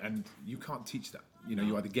 and you can't teach that.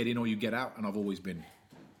 You either get in or you get out, and I've always been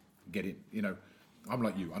get in. I'm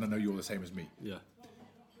like you, and I know you're the same as me. Yeah.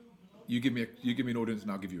 You give me an audience,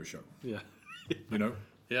 and I'll give you a show. Yeah.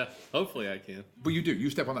 Yeah. Hopefully I can. But you do. You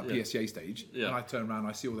step on that PSCA stage, yeah, and I turn around, and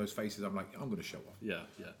I see all those faces. I'm like, I'm going to show off. Yeah.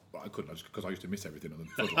 Yeah. But I couldn't, because I used to miss everything on the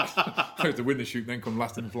floodlights. I used to win the shoot, then come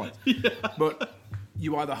last in the flight. Yeah. But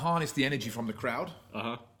you either harness the energy from the crowd,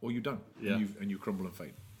 or you don't. Yeah. And you crumble and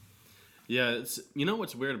fade. Yeah,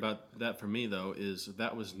 what's weird about that for me though is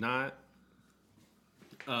that was not.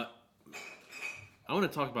 I want to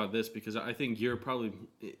talk about this because I think you're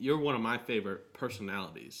one of my favorite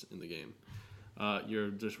personalities in the game.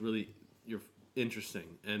 You're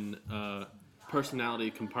interesting and personality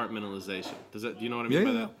compartmentalization. Do you know what I mean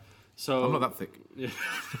by that? So I'm not that thick. Yeah.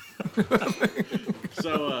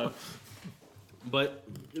 So, but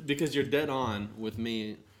because you're dead on with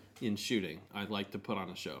me in shooting, I'd like to put on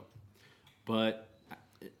a show. But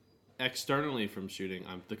externally from shooting,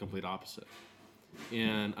 I'm the complete opposite.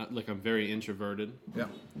 And I'm very introverted. Yeah.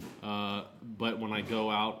 But when I go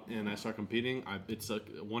out and I start competing, it's like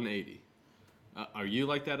 180. Are you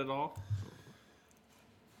like that at all?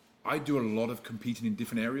 I do a lot of competing in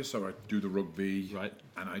different areas. So I do the rugby, Right.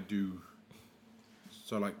 And I do.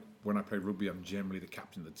 So like when I play rugby, I'm generally the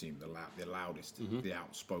captain of the team, the loudest, the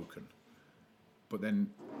outspoken. But then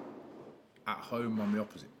at home, I'm the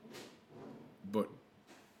opposite. But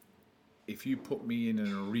if you put me in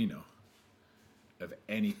an arena of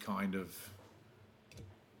any kind of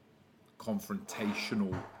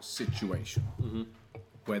confrontational situation,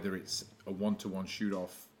 whether it's a one-to-one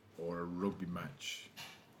shoot-off or a rugby match,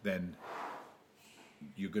 then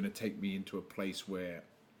you're going to take me into a place where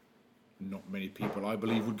not many people, I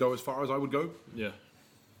believe, would go as far as I would go. Yeah.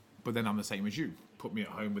 But then I'm the same as you. Put me at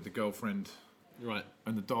home with the girlfriend, Right.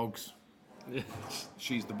 and the dogs. Yeah.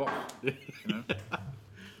 She's the boss. You know,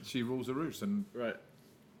 she rules the roost, and Right.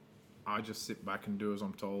 I just sit back and do as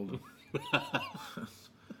I'm told.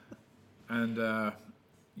 And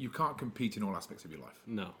you can't compete in all aspects of your life.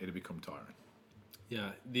 No. It'll become tiring.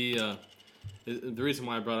 Yeah. The reason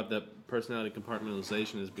why I brought up that personality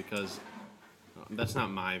compartmentalization is because that's not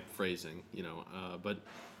my phrasing, but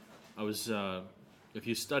I was if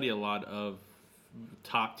you study a lot of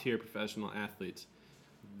top tier professional athletes,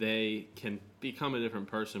 they can become a different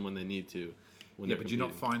person when they need to. Yeah, but do you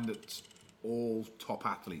not find that all top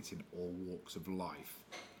athletes in all walks of life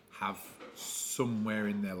have somewhere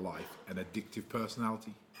in their life an addictive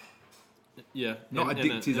personality? Yeah, Not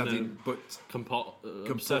addicted, as in, but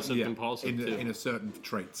obsessive compulsive too. in a certain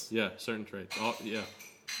traits. Yeah, certain traits.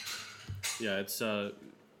 Yeah, it's and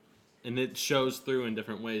it shows through in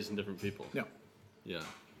different ways in different people. Yeah.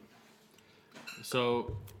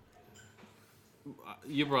 So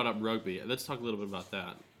you brought up rugby. Let's talk a little bit about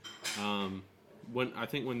that.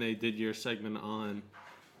 When they did your segment on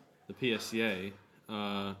the PSCA,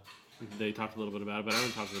 they talked a little bit about it, but I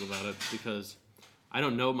didn't talk a little about it because I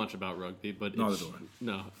don't know much about rugby. But Neither do I.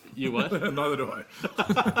 No, you what? Neither do I.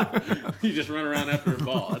 You just run around after a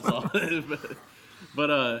ball. That's all.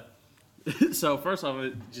 but so first off,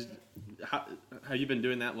 have you been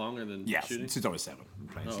doing that longer than shooting? Since I was 7,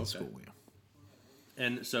 playing since okay. school. Yeah.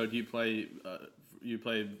 And so, do you play? You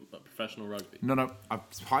played professional rugby? No.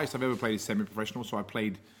 Highest I've ever played is semi-professional. So I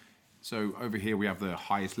played. So over here we have the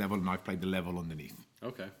highest level, and I've played the level underneath.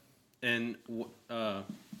 Okay. And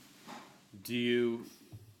do you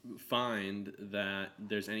find that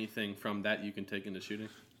there's anything from that you can take into shooting?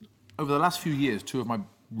 Over the last few years, 2 of my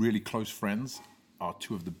really close friends are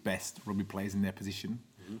 2 of the best rugby players in their position.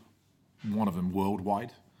 One of them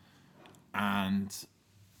worldwide. And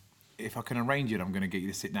if I can arrange it, I'm going to get you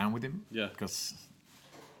to sit down with him. Yeah. Because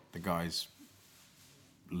the guy's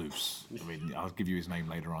loose. I mean, I'll give you his name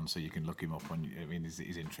later on so you can look him up. He's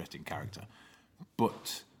an interesting character.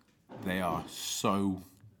 But they are so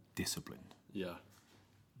disciplined. Yeah.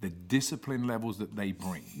 The discipline levels that they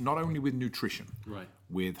bring, not only with nutrition, Right.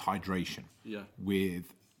 with hydration, Yeah.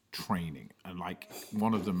 with training, and like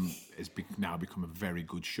one of them has now become a very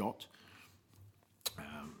good shot.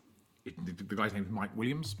 The guy's name is Mike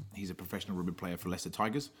Williams. He's a professional rugby player for Leicester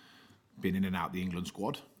Tigers, been in and out the England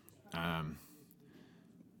squad. And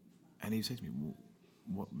he says to me,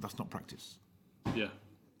 "What? That's not practice. Yeah.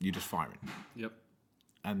 You're just firing." Yep.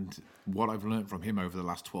 And what I've learned from him over the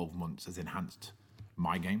last 12 months has enhanced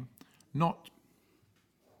my game, not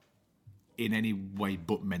in any way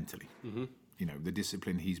but mentally. Mm-hmm. The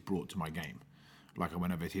discipline he's brought to my game. Like I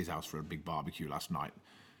went over to his house for a big barbecue last night,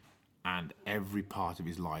 and every part of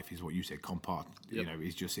his life is what you said, Yep.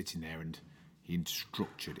 He's just sitting there and he's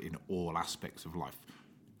structured in all aspects of life.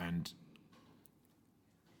 And,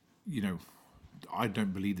 I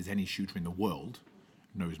don't believe there's any shooter in the world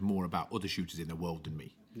knows more about other shooters in the world than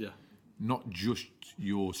me. Yeah. Not just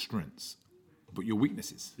your strengths, but your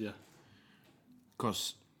weaknesses. Yeah.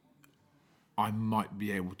 Because I might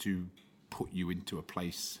be able to put you into a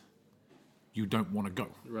place you don't want to go.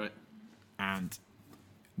 Right. And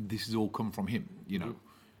this has all come from him, Mm-hmm.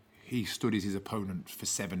 He studies his opponent for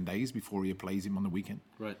 7 days before he plays him on the weekend.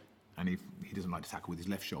 Right. And he doesn't like to tackle with his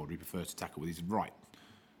left shoulder. He prefers to tackle with his right.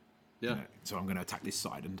 Yeah. So I'm going to attack this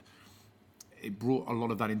side. And it brought a lot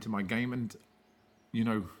of that into my game. And,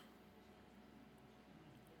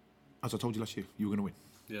 as I told you last year, you were going to win.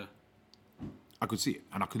 Yeah. I could see it.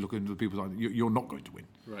 And I could look into the people's eyes. You're not going to win.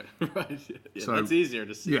 Right. Right. Yeah, So, that's easier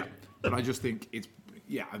to see. Yeah. But I just think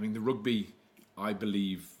the rugby, I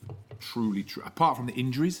believe, truly, apart from the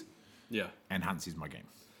injuries, enhances my game.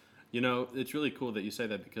 It's really cool that you say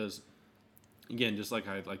that because, again, just like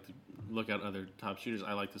I like to look at other top shooters,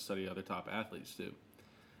 I like to study other top athletes too.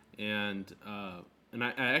 And I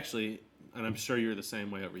actually, and I'm sure you're the same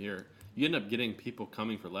way over here, you end up getting people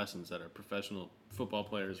coming for lessons that are professional football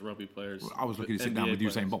players, rugby players. I was looking to sit NBA down with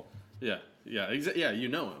players. Usain Bolt. Yeah, you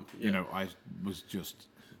know him. Yeah. You know, I was just...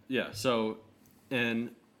 Yeah, so, and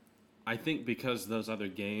I think because those other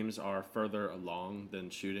games are further along than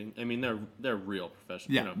shooting, I mean, they're real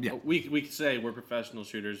professional. Yeah, you know, yeah. We say we're professional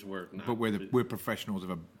shooters, we're not. But we're professionals of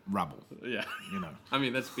a rabble. Yeah. You know. I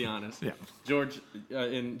mean, let's be honest. Yeah. George,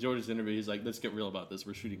 in George's interview, he's like, let's get real about this.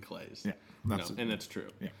 We're shooting clays. Yeah. And that's true.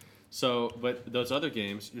 Yeah. So, but those other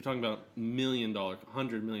games, you're talking about $1 million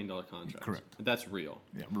contracts. Correct. That's real.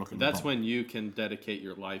 Yeah, I'm looking That's at when you can dedicate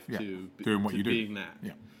your life to doing what to you do. being that.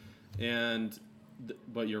 Yeah. And,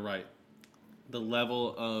 but you're right. The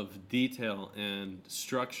level of detail and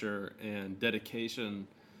structure and dedication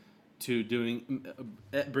to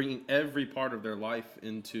bringing every part of their life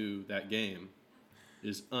into that game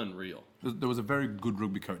is unreal. There was a very good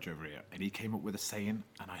rugby coach over here, and he came up with a saying,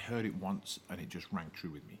 and I heard it once, and it just rang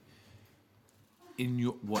true with me. In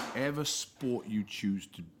your whatever sport you choose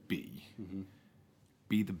to be,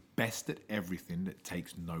 be the best at everything that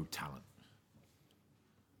takes no talent.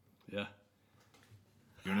 Yeah.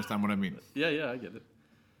 You understand what I mean? Yeah, I get it.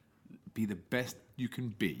 Be the best you can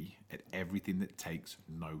be at everything that takes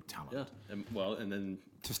no talent. Yeah, and then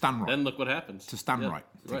to stand right. Then look what happens. To stand right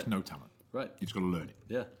takes no talent. Right. You just got to learn it.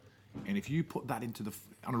 Yeah. And if you put that into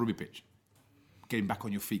on a rugby pitch, getting back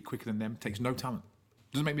on your feet quicker than them takes no talent.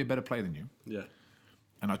 Doesn't make me a better player than you. Yeah.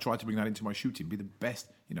 And I try to bring that into my shooting. Be the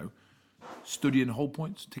best. Studying hold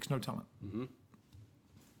points takes no talent. Mm-hmm.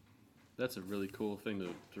 That's a really cool thing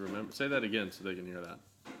to remember. Say that again so they can hear that.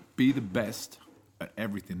 Be the best at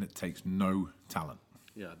everything that takes no talent.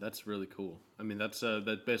 Yeah, that's really cool. I mean, that's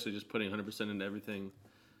basically just putting 100% into everything.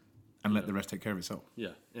 And let the rest take care of itself. Yeah,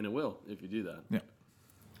 and it will if you do that. Yeah.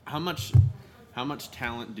 How much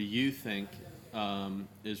talent do you think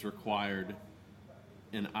is required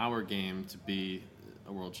in our game to be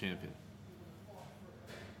a world champion?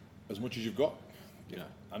 As much as you've got. Yeah.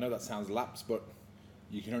 I know that sounds lapse, but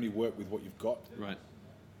you can only work with what you've got. Right.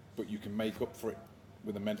 But you can make up for it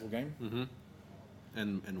with a mental game. Mm-hmm.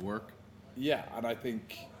 And work. Yeah, and I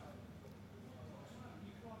think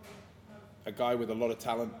a guy with a lot of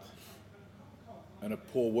talent and a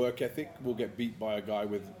poor work ethic will get beat by a guy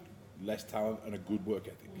with less talent and a good work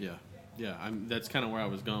ethic. Yeah. That's kind of where I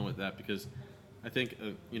was going with that, because I think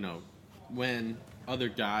when other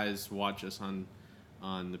guys watch us on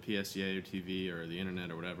the PSCA or TV or the internet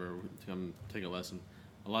or whatever, come take a lesson,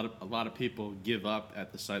 a lot of people give up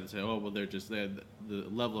at the sight and say, oh well, they're just there. The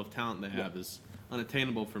level of talent they have is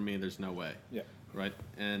unattainable for me. There's no way. Yeah. Right.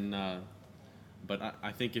 And but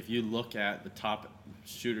I think if you look at the top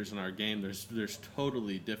shooters in our game, there's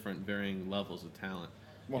totally different, varying levels of talent.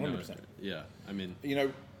 100%. Yeah. I mean,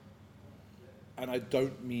 and I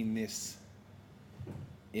don't mean this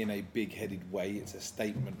in a big-headed way. It's a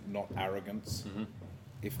statement, not arrogance. Mm-hmm.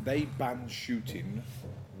 If they ban shooting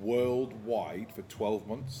worldwide for 12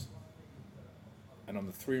 months and on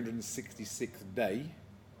the 366th day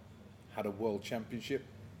had a world championship,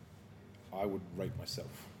 I would rate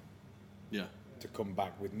myself. Yeah. To come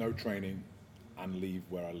back with no training and leave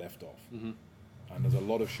where I left off. Mm-hmm. And there's a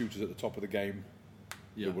lot of shooters at the top of the game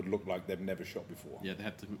Yeah. that would look like they've never shot before. Yeah, they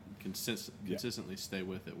have to consistently stay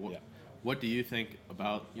with it. Yeah. What do you think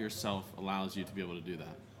about yourself allows you to be able to do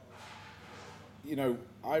that?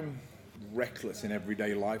 I'm reckless in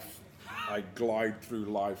everyday life. I glide through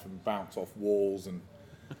life and bounce off walls, and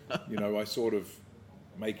I sort of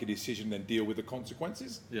make a decision, then deal with the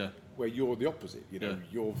consequences. Yeah. Where you're the opposite.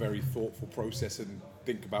 You're very thoughtful, process, and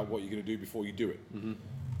think about what you're going to do before you do it. Mm-hmm.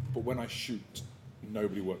 But when I shoot,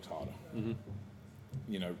 nobody works harder. Mm-hmm.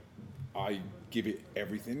 I give it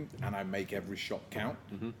everything, and I make every shot count.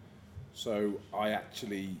 Mm-hmm. So I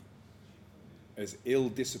actually, as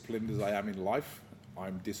ill-disciplined as I am in life,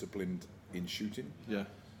 I'm disciplined in shooting. Yeah.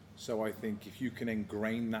 So I think if you can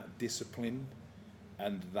ingrain that discipline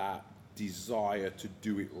and that desire to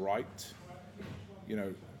do it right,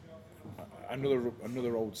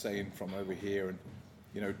 another old saying from over here,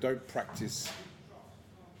 and don't practice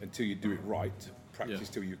until you do it right. Practice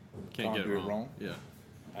till you can't do it wrong. Yeah.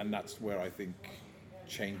 And that's where I think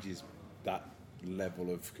changes that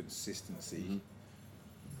level of consistency.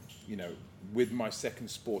 Mm-hmm. With my second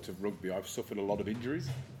sport of rugby, I've suffered a lot of injuries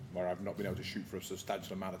where I've not been able to shoot for a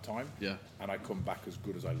substantial amount of time. Yeah. And I come back as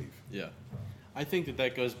good as I leave. Yeah. I think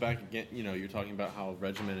that goes back again, you're talking about how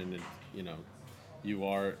regimented and, you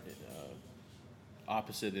are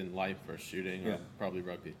opposite in life for shooting or probably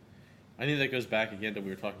rugby. I think that goes back again to what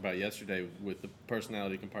we were talking about yesterday with the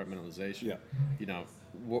personality compartmentalization. Yeah.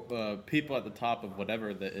 People at the top of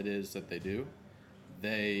whatever that it is that they do,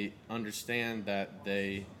 they understand that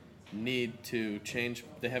they need to change.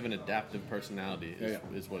 They have an adaptive personality,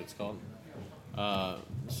 is what it's called.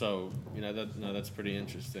 So that's pretty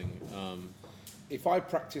interesting. If I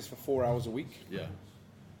practice for 4 hours a week, Yeah.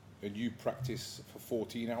 and you practice for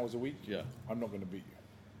 14 hours a week, Yeah. I'm not going to beat you.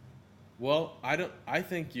 Well, I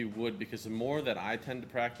think you would, because the more that I tend to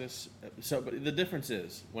practice. But the difference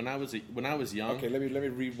is when I was young. Okay, let me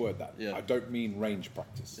reword that. Yeah. I don't mean range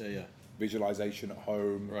practice. Yeah. Visualization at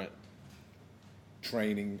home. Right.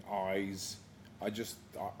 Training eyes.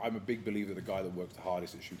 I'm a big believer the guy that works the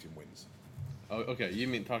hardest at shooting wins. Oh, okay. You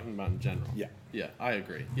mean talking about in general? Yeah. Yeah, I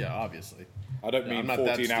agree. Yeah, obviously. I don't Yeah, mean I'm not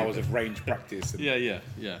that 14 hours stupid. of range practice. Yeah.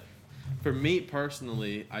 For me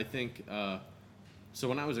personally, I think. So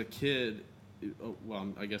when I was a kid,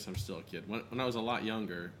 I guess I'm still a kid. When I was a lot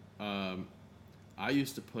younger, I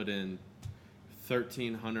used to put in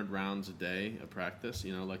 1,300 rounds a day of practice.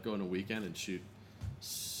 Like go on a weekend and shoot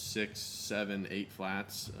 6, 7, 8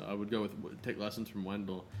 flats. I would take lessons from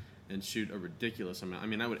Wendell and shoot a ridiculous amount. I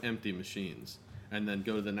mean, I would empty machines and then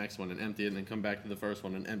go to the next one and empty it, and then come back to the first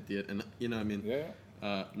one and empty it. And Yeah.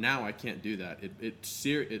 now I can't do that.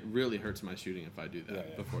 It really hurts my shooting if I do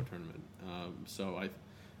that before a tournament.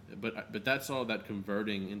 But that's all that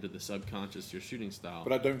converting into the subconscious, your shooting style.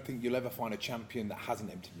 But I don't think you'll ever find a champion that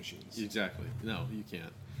hasn't emptied machines. Exactly. No, you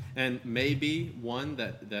can't. And maybe one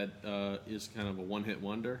that is kind of a one-hit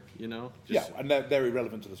wonder, And they're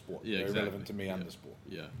irrelevant to the sport. Yeah, they're exactly. irrelevant to me and the sport.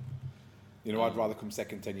 Yeah. I'd rather come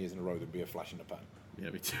second 10 years in a row than be a flash in the pan. Yeah,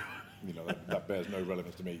 me too. That bears no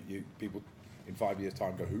relevance to me. People in 5 years'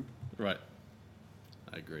 time go, who? Right.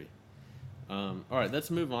 I agree. All right, let's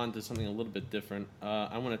move on to something a little bit different.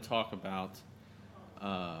 I want to talk about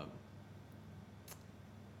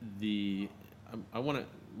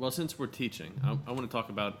since we're teaching, I want to talk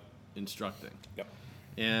about instructing. Yep.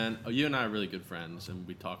 And you and I are really good friends, and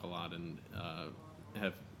we talk a lot and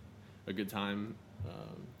have a good time,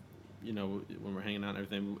 when we're hanging out and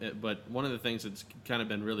everything. But one of the things that's kind of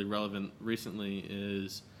been really relevant recently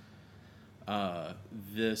is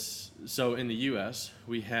this. So in the U.S.,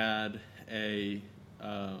 we had the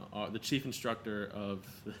chief instructor of.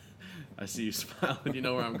 I see you smiling. You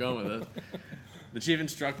know where I'm going with this. The chief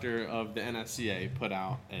instructor of the NSCA put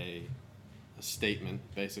out a statement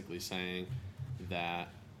basically saying that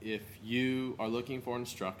if you are looking for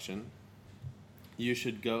instruction, you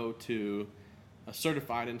should go to a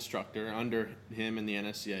certified instructor under him in the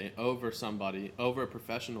NSCA over a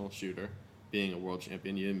professional shooter, being a world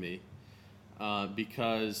champion, you and me,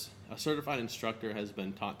 because a certified instructor has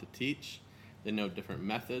been taught to teach. They know different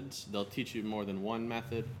methods. They'll teach you more than one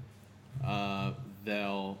method.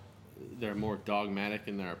 They're more dogmatic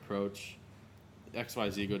in their approach.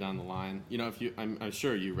 XYZ go down the line. I'm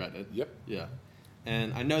sure you read it. Yep. Yeah.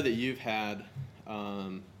 And I know that you've had,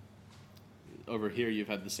 over here, you've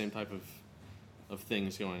had the same type of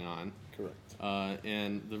things going on. Correct.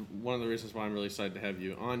 And one of the reasons why I'm really excited to have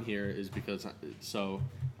you on here is because,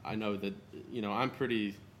 I know that,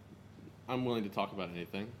 I'm willing to talk about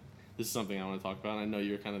anything. This is something I want to talk about. I know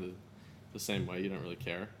you're kind of the same way. You don't really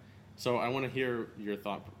care. So I want to hear your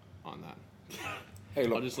thought on that. Hey,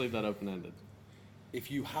 look. I'll just leave that open-ended. If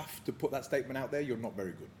you have to put that statement out there, you're not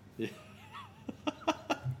very good. Yeah.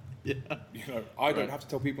 Yeah. I don't have to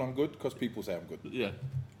tell people I'm good because people say I'm good. Yeah.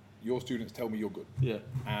 Your students tell me you're good. Yeah.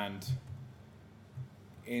 And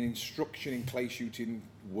in instruction in clay shooting,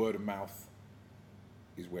 word of mouth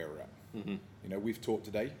is where we're at. Mm-hmm. We've taught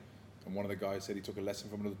today, and one of the guys said he took a lesson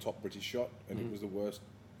from another top British shot, and it was the worst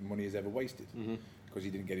money he's ever wasted because he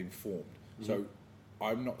didn't get informed. So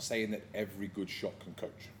I'm not saying that every good shot can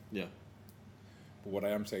coach. Yeah. But what I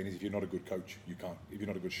am saying is if you're not a good coach, you can't. If you're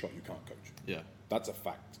not a good shot, you can't coach. Yeah. That's a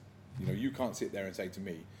fact. You can't sit there and say to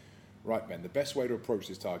me, right, Ben, the best way to approach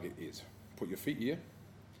this target is put your feet here,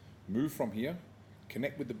 move from here,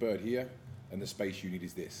 connect with the bird here, and the space you need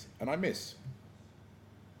is this. And I miss.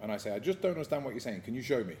 And I say, I just don't understand what you're saying. Can you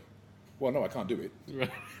show me? Well, no, I can't do it. Right.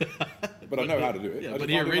 But I know how to do it. Yeah, but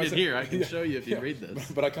here, read it here. I can show you if you read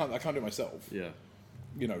this. But I can't do it myself. Yeah.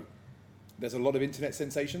 There's a lot of internet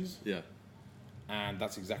sensations. Yeah. And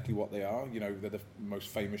that's exactly what they are. They're the most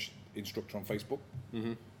famous instructor on Facebook.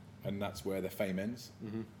 Mm-hmm. And that's where their fame ends.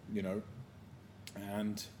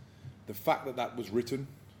 And the fact that was written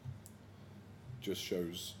just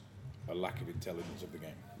shows a lack of intelligence of the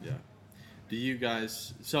game. Yeah. Do you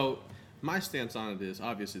guys... So my stance on it is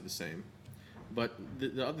obviously the same. But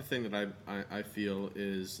the other thing that I feel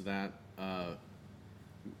is that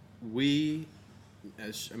you're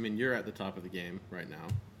at the top of the game right now.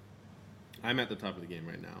 I'm at the top of the game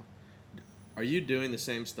right now. Are you doing the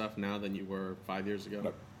same stuff now than you were 5 years ago?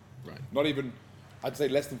 No. Right. Not even, I'd say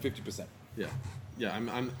less than 50%. Yeah. Yeah.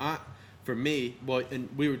 for me, well, and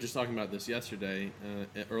we were just talking about this yesterday,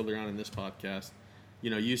 earlier on in this podcast. You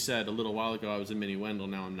know, you said a little while ago I was a mini Wendell,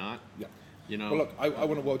 now I'm not. Yeah. You know. Well, look, I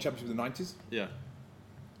won a world championship in the 90s. Yeah.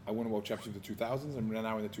 I won a world championship in the 2000s, and we're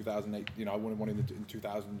now in the 2008. You know, I won one in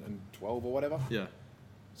 2012 or whatever. Yeah.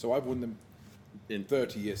 So I've won them in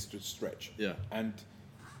 30 years stretch. Yeah. And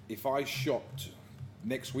if I shot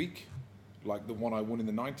next week, like the one I won in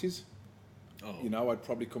the 90s, you know, I'd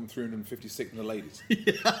probably come 356 in the ladies. You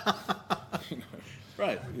know,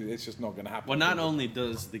 right. It's just not going to happen. Well, not only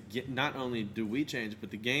do we change,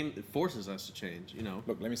 but the game forces us to change. You know.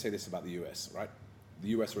 Look, let me say this about the US, right? The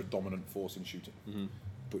US are a dominant force in shooting,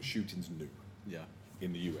 but shooting's new. Yeah.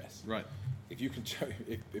 In the US. Right. If you can show,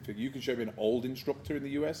 if you can show me an old instructor in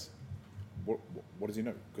the US, what does he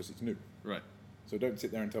know? Because it's new. Right. So don't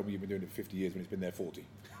sit there and tell me you've been doing it 50 years when it's been there 40.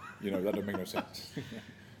 You know, that doesn't make no sense.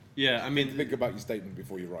 Yeah, I mean... Think about your statement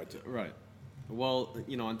before you write it. Right. Well,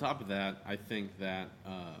 you know, on top of that, I think that,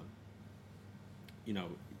 you know,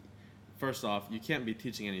 first off, you can't be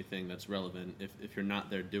teaching anything that's relevant if you're not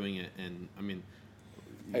there doing it. And, I mean...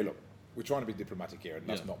 Hey, look, we're trying to be diplomatic here, and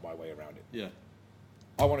that's not my way around it. Yeah.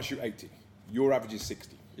 I want to shoot 80. Your average is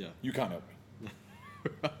 60. Yeah. You can't help me.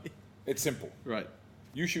 Right. It's simple. Right.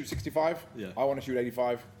 You shoot 65. Yeah. I want to shoot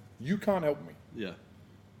 85. You can't help me. Yeah.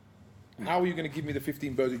 How are you going to give me the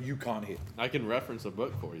 15 birds that you can't hit? I can reference a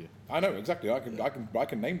book for you. I know exactly. I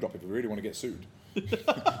can name drop if we really want to get sued. You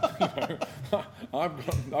know,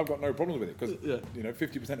 I've got no problems with it because you know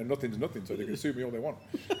 50% of nothing's nothing, so they can sue me all they want.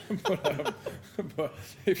 but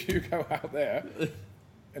if you go out there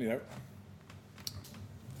and you know,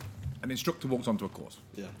 an instructor walks onto a course.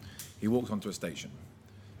 Yeah. He walks onto a station.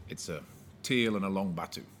 It's a teal and a long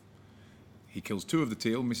batu. He kills 2 of the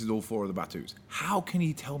teal, misses all 4 of the batus. How can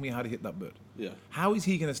he tell me how to hit that bird? Yeah. How is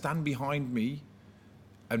he going to stand behind me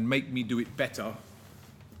and make me do it better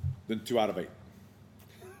than 2 out of 8?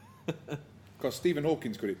 Because Stephen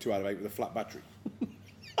Hawkins could hit 2 out of 8 with a flat battery.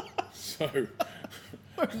 So...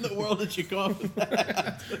 Where in the world did you go up with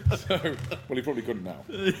that? Well, he probably couldn't now.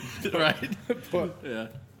 Right. But, yeah.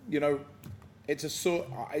 you know, it's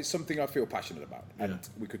something I feel passionate about. And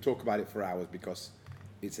we could talk about it for hours because...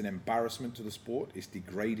 It's an embarrassment to the sport. It's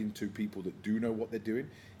degrading to people that do know what they're doing.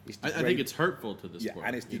 I think it's hurtful to the sport. Yeah,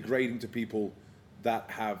 and it's degrading to people that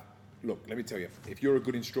have... Look, let me tell you, if you're a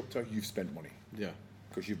good instructor, you've spent money. Yeah.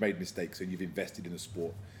 Because you've made mistakes and you've invested in the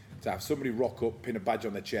sport. To have somebody rock up, pin a badge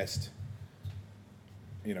on their chest,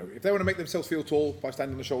 you know, if they want to make themselves feel tall by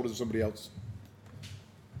standing on the shoulders of somebody else,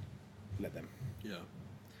 let them. Yeah.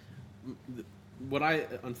 What I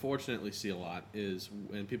unfortunately see a lot is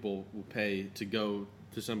when people will pay to go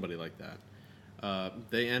to somebody like that,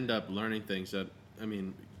 they end up learning things that, I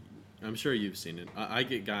mean, I'm sure you've seen it. I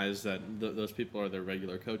get guys that those people are their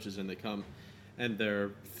regular coaches and they come and their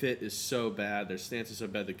fit is so bad, their stance is so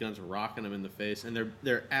bad, the gun's rocking them in the face, and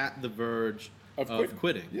they're at the verge of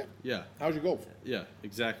quitting. Yeah. Yeah. How's your golf? Yeah,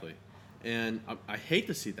 exactly. And I hate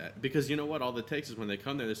to see that because you know what? All it takes is when they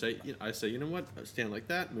come there, they say, I say, you know what? Stand like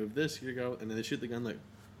that, move this, here you go, and then they shoot the gun like,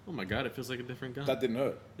 oh my God, it feels like a different gun. That didn't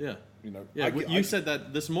hurt. Yeah. You know. Yeah. You said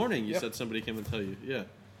that this morning. You said somebody came and tell you. Yeah.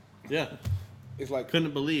 Yeah. It's like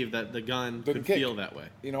couldn't believe that the gun could feel that way.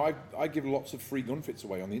 You know, I give lots of free gun fits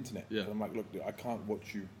away on the internet. Yeah. I'm like, look, dude, I can't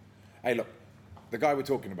watch you. Hey, look, the guy we're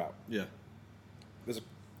talking about. Yeah.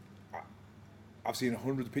 I've seen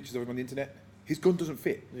hundreds of pictures of him on the internet. His gun doesn't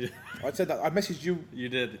fit. Yeah. I said that. I messaged you. You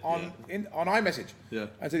did. On iMessage. Yeah.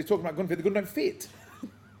 I said he's talking about gun fit. The gun don't fit.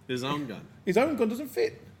 His own gun. His own gun doesn't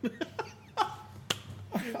fit.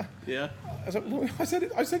 Yeah. I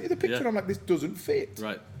sent you the picture. And I'm like, this doesn't fit.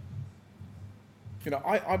 Right. You know,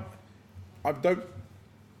 I don't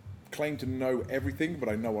claim to know everything, but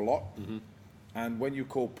I know a lot. Mm-hmm. And when you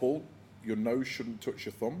call pull, your nose shouldn't touch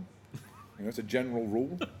your thumb. You know, it's a general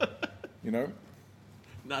rule. You know.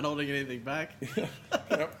 Not holding anything back. You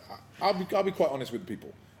know, I'll be quite honest with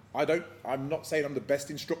people. I'm not saying I'm the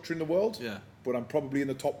best instructor in the world. Yeah. But I'm probably in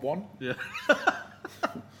the top 1. Yeah.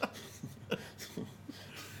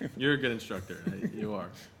 You're a good instructor. You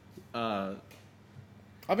are.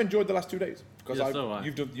 I've enjoyed the last 2 days because so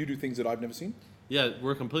you do things that I've never seen. Yeah,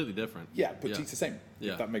 we're completely different. Yeah, but it's the same.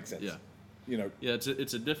 Yeah. If that makes sense. Yeah. You know. Yeah, it's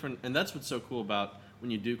a different, and that's what's so cool about when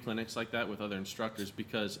you do clinics like that with other instructors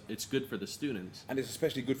because it's good for the students. And it's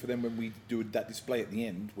especially good for them when we do that display at the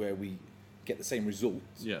end where we get the same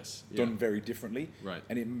results. Yes. Done very differently. Right.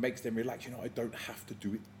 And it makes them relax. You know, I don't have to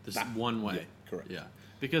do it this one way. Yeah, correct. Yeah.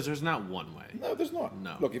 Because there's not one way. No, there's not.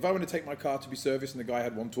 No. Look, if I went to take my car to be serviced and the guy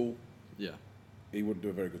had one tool, yeah, he wouldn't do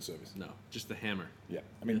a very good service. No, just the hammer. Yeah.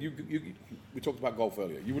 I mean, we talked about golf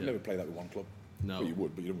earlier. You would never play that with one club. No. Well, you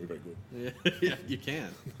would, but you don't be very good. Yeah, you can.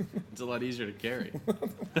 It's a lot easier to carry.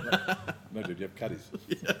 No, dude, you have caddies.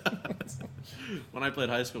 Yeah. When I played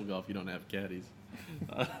high school golf, you don't have caddies.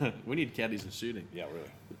 We need caddies in shooting. Yeah,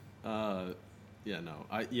 really.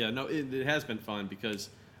 It has been fun because,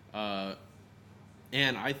 and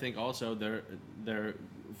I think also they're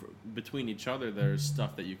between each other. There's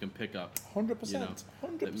stuff that you can pick up. 100%.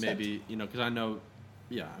 100%. Maybe because I know.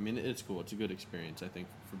 Yeah, I mean it's cool. It's a good experience, I think,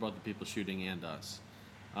 for both the people shooting and us.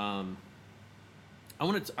 I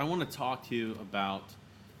want to talk to you about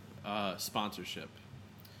sponsorship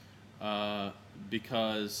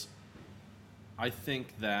because I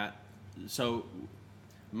think that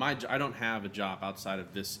I don't have a job outside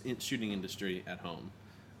of this shooting industry at home.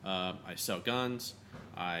 I sell guns,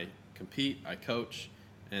 I compete, I coach,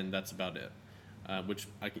 and that's about it. Which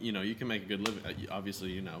you can make a good living.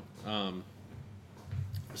 Obviously,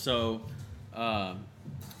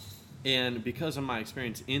 and because of my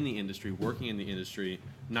experience in the industry, working in the industry,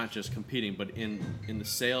 not just competing, but in the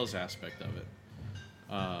sales aspect of it,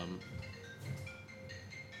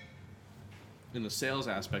 in the sales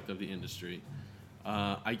aspect of the industry,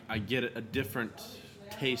 I get a different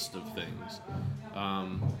taste of things.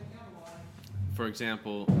 For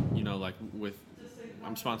example, like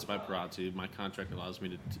I'm sponsored by Perazzi. My contract allows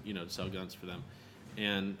me to sell guns for them,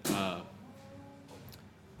 and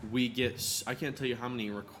I can't tell you how many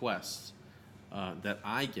requests that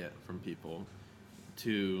I get from people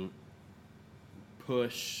to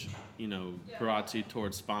push, Perazzi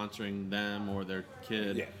towards sponsoring them or their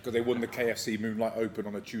kid. Yeah, because they won the KFC Moonlight Open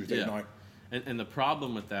on a Tuesday night. And the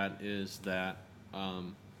problem with that is that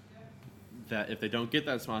that if they don't get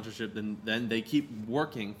that sponsorship, then they keep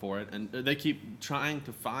working for it, and they keep trying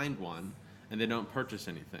to find one, and they don't purchase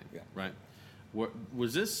anything. Yeah. Right?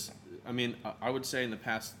 Was this? I mean, I would say in the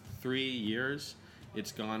past 3 years,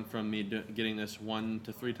 it's gone from me getting this 1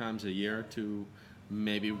 to 3 times a year to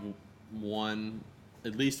maybe one,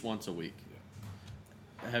 at least once a week.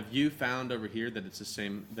 Yeah. Have you found over here that it's the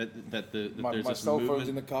same? That there's my this cell movement? phone's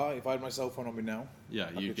in the car. If I had my cell phone on me now, yeah,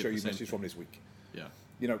 I could show you messages from this week. Yeah.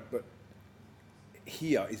 But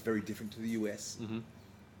here is very different to the US. Mm-hmm.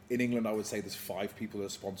 In England, I would say there's 5 people that are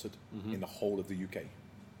sponsored in the whole of the UK.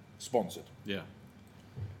 Sponsored. Yeah.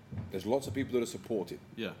 There's lots of people that are supported.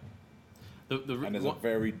 Yeah. And there's a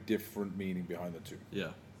very different meaning behind the two. Yeah.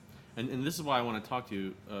 And this is why I want to talk to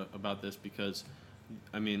you about this, because,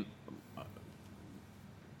 I mean,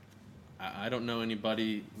 I don't know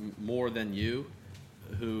anybody more than you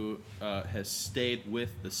who has stayed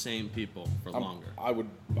with the same people for longer. I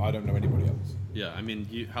don't know anybody else. Yeah, I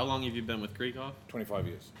mean, how long have you been with Krikov? 25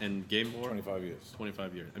 years. And Game Board? 25 years.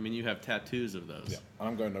 25 years. I mean, you have tattoos of those. Yeah, and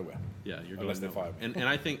I'm going nowhere. Yeah, you're unless going nowhere. they fire me. And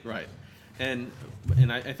I think, right. And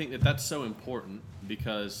I think that's so important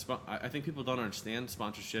because I think people don't understand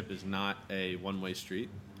sponsorship is not a one-way street.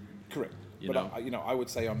 Correct. I would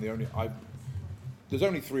say I'm the only... There's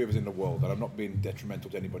only 3 of us in the world, and I'm not being detrimental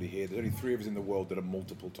to anybody here. There's only 3 of us in the world that are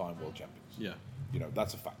multiple-time world champions. Yeah.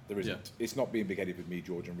 That's a fact. There isn't. Yeah. It's not being big-headed with me,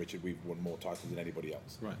 George, and Richard. We've won more titles than anybody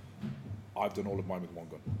else. Right. I've done all of mine with one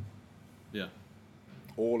gun. Yeah.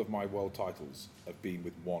 All of my world titles have been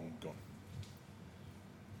with one gun.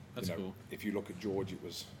 That's cool. If you look at George, it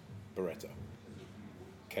was Beretta,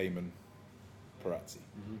 Cayman, Perazzi.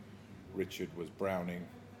 Mm-hmm. Richard was Browning,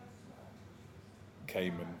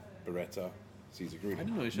 Cayman, Beretta, Caesar Greeley. I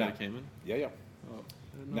didn't know you shot a Cayman. Yeah. Oh,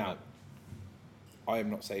 I didn't know that. I am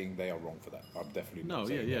not saying they are wrong for that. I'm definitely not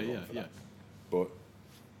saying they're wrong for that. But,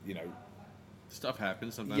 stuff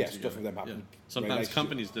happens sometimes. Yeah, stuff with them happens. Yeah. Sometimes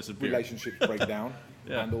companies disappear. Relationships break down.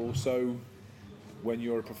 Yeah. And also, when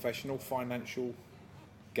you're a professional, financial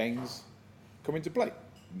gains come into play.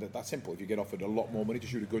 That's simple. If you get offered a lot more money to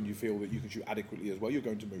shoot a gun you feel that you can shoot adequately as well, you're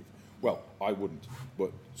going to move. Well, I wouldn't,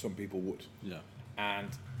 but some people would. Yeah. And,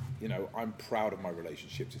 I'm proud of my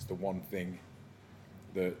relationships. It's the one thing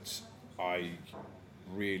that I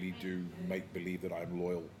really do make believe that I'm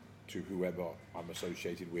loyal to whoever I'm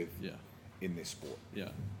associated with in this sport. Yeah.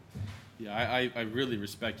 Yeah, I really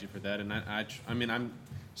respect you for that. And I mean, I'm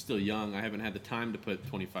still young. I haven't had the time to put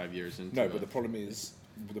 25 years into No, but the problem is,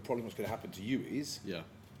 what's going to happen to you is,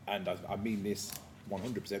 and I mean this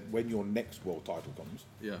 100%, when your next world title comes,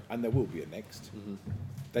 and there will be a next,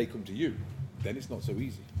 they come to you, then it's not so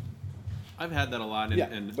easy. I've had that a lot.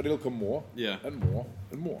 And but it'll come more, and more,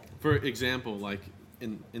 and more. For example, like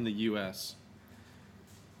in the U.S.,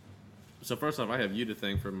 so first off, I have you to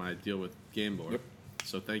thank for my deal with Game Board,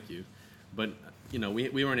 so thank you. But,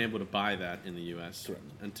 we weren't able to buy that in the U.S.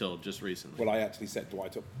 until just recently. Well, I actually set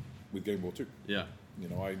Dwight up with Game Board too. Yeah.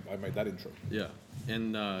 I made that intro. Yeah.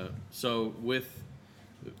 And so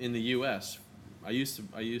in the U.S., I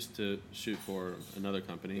used to shoot for another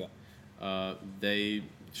company. Yeah. They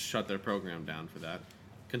shut their program down for that.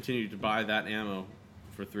 Continued to buy that ammo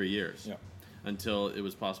for 3 years. Yeah. Until it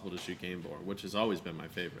was possible to shoot game bore, which has always been my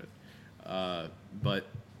favorite. But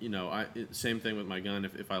you know, same thing with my gun.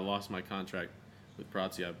 If I lost my contract with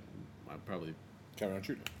Protzi, I'd probably carry on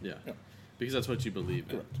shooting. Yeah, because that's what you believe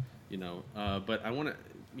in. Correct. You know, but I want to.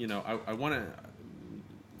 You know, I want to.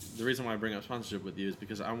 The reason why I bring up sponsorship with you is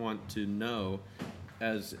because I want to know,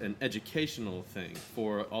 as an educational thing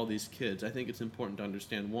for all these kids, I think it's important to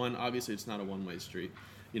understand. One, obviously, it's not a one-way street.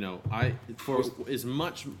 You know, for as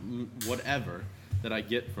much whatever that I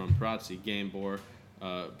get from Protzi, Game Bore,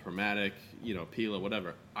 Permatic, you know, Pila,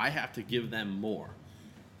 whatever, I have to give them more.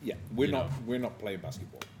 Yeah, we're not playing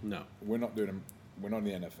basketball. No, we're not doing them. We're not in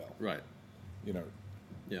the NFL. Right. You know.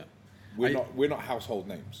 Yeah. We're not household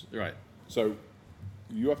names. Right. So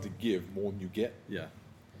you have to give more than you get. Yeah.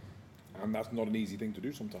 And that's not an easy thing to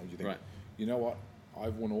do sometimes. You think, right. You know what?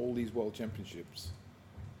 I've won all these world championships.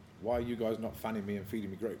 Why are you guys not fanning me and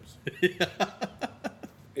feeding me grapes?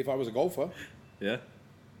 If I was a golfer, I'd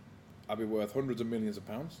be worth hundreds of millions of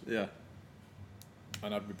pounds. Yeah.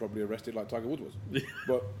 And I'd be probably arrested like Tiger Woods was.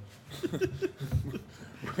 But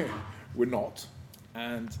we're not.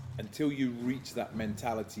 And until you reach that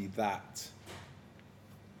mentality that,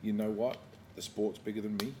 you know what, the sport's bigger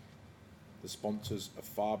than me, the sponsors are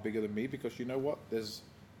far bigger than me, because you know what, there's,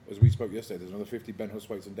 as we spoke yesterday, there's another 50 Ben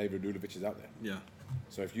Husthwaites and David Raduloviches out there. Yeah.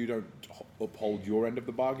 So if you don't uphold your end of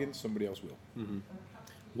the bargain, somebody else will. Mm-hmm.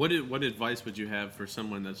 What advice would you have for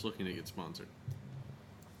someone that's looking to get sponsored?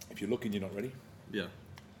 If you're looking, you're not ready. Yeah.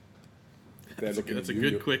 That's a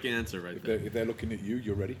good, quick answer right there. If they're looking at you,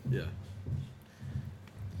 you're ready. Yeah.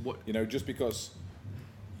 What? You know, just because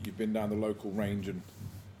you've been down the local range and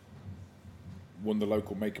won the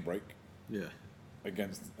local make-a-break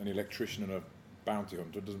against an electrician and a bounty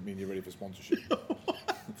hunter doesn't mean you're ready for sponsorship.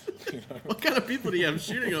 You know? What kind of people do you have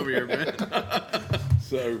shooting over here, man?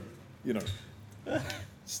 So, you know,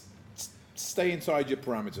 stay inside your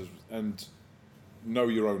parameters and know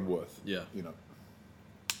your own worth. Yeah. You know.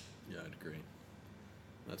 Yeah, I'd agree.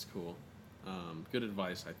 That's cool. Good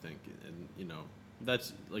advice, I think. And, you know,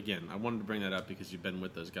 that's, again, I wanted to bring that up because you've been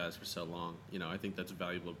with those guys for so long. You know, I think that's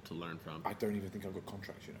valuable to learn from. I don't even think I've got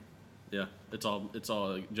contracts, you know. Yeah, it's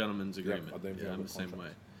all a gentleman's agreement. I don't think I'm I've the got same way.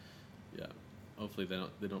 Yeah. Hopefully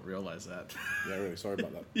they don't realize that. Yeah, really. Sorry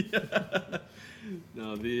about that. Yeah.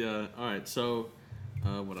 No, all right. So,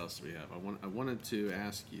 what else do we have? I wanted to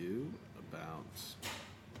ask you about.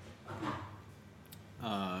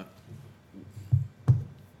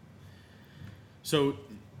 So,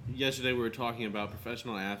 yesterday we were talking about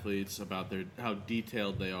professional athletes, about how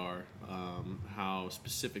detailed they are, how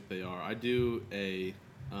specific they are. I do a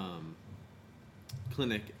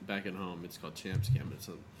clinic back at home. It's called Champs Camp. It's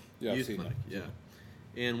a youth clinic. Yeah.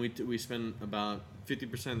 And we spend about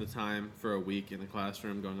 50% of the time for a week in the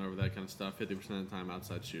classroom going over that kind of stuff, 50% of the time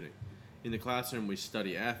outside shooting. In the classroom, we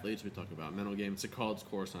study athletes. We talk about mental games. It's a college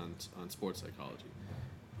course on sports psychology.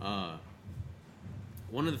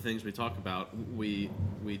 One of the things we talk about, we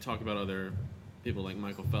talk about other people like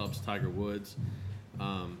Michael Phelps, Tiger Woods,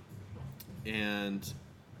 and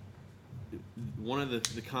one of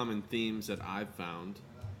the common themes that I've found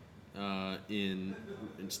in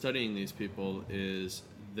studying these people is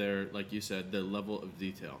their, like you said, their level of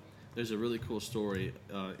detail. There's a really cool story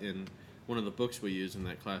in one of the books we use in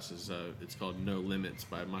that class. It's called No Limits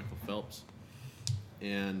by Michael Phelps,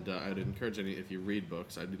 and I'd encourage if you read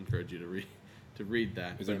books, I'd encourage you to read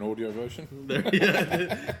that. Is there an audio version?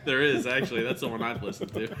 There is actually. That's the one I've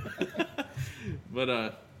listened to.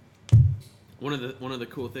 But one of the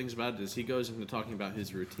cool things about it is he goes into talking about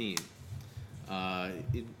his routine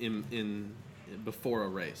in before a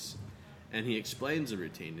race, and he explains the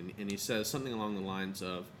routine, and he says something along the lines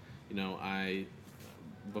of, you know,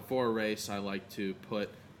 before a race I like to put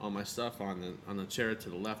all my stuff on the chair to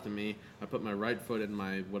the left of me. I put my right foot in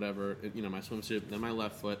my whatever, you know, my swimsuit, then my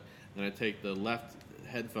left foot, and I take the left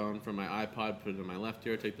headphone from my iPod, put it in my left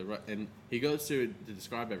ear, take the right, and he goes through to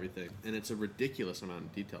describe everything, and it's a ridiculous amount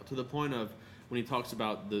of detail, to the point of when he talks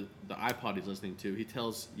about the iPod he's listening to, he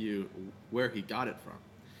tells you where he got it from,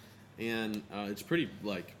 and it's pretty,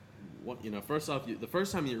 like, what, you know, first off, the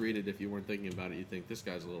first time you read it, if you weren't thinking about it, you think this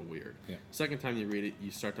guy's a little weird. Yeah. Second time you read it, you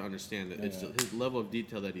start to understand that it's his level of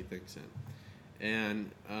detail that he thinks in. And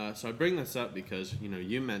so I bring this up because, you know,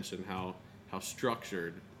 you mentioned how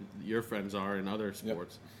structured your friends are in other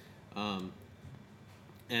sports. Yep.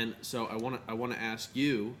 And so I want to ask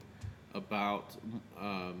you about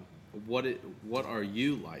what are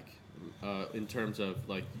you like in terms of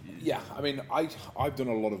like? Yeah, I mean, I've done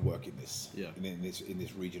a lot of work in this. Yeah. In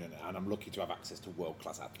this region, and I'm lucky to have access to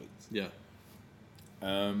world-class athletes. Yeah.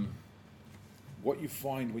 What you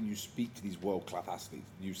find when you speak to these world-class athletes,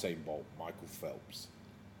 Usain Bolt, Michael Phelps,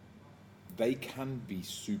 they can be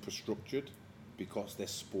super structured because their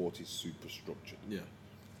sport is super structured. Yeah.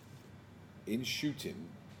 In shooting,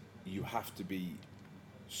 you have to be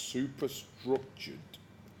super structured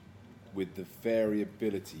with the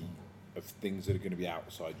variability of things that are going to be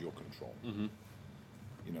outside your control. Mm-hmm.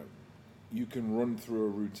 You know, you can run through a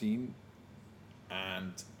routine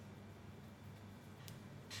and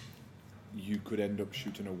you could end up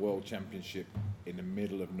shooting a world championship in the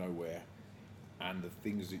middle of nowhere, and the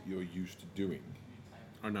things that you're used to doing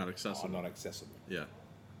Are not accessible. Yeah.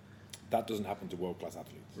 That doesn't happen to world-class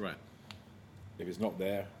athletes. Right. If it's not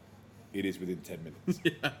there, it is within 10 minutes.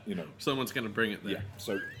 Yeah. You know. Someone's going to bring it there. Yeah.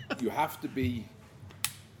 So you have to be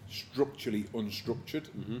structurally unstructured,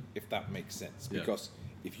 if that makes sense. Yeah. Because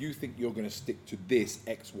if you think you're going to stick to this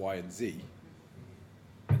X, Y, and Z,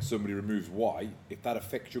 and somebody removes Y, if that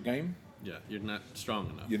affects your game, Yeah, you're not strong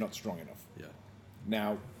enough. you're not strong enough. Yeah.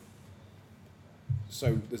 Now,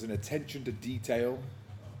 so there's an attention to detail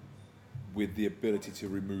with the ability to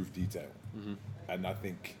remove detail. And I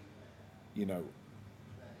think, you know,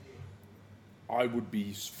 I would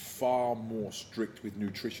be far more strict with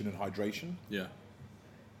nutrition and hydration, Yeah.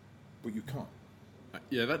 but you can't.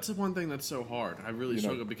 Yeah, that's the one thing that's so hard. I really You know-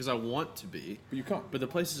 struggle because I want to be. But you can't. But the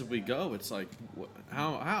places we go, it's like,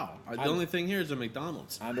 how? The only thing here is a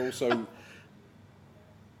McDonald's. And also,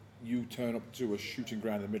 you turn up to a shooting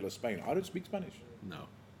ground in the middle of Spain. I don't speak Spanish. No.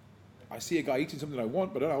 I see a guy eating something I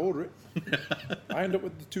want, but then I order it. I end up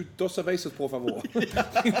with dos cervezas, por favor.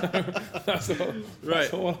 You know,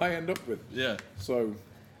 that's all I end up with. Yeah. So,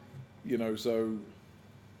 you know,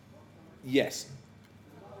 yes,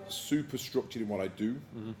 super structured in what I do,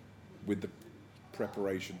 with the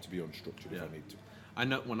preparation to be unstructured if I need to. I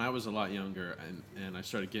know when I was a lot younger and I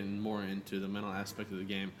started getting more into the mental aspect of the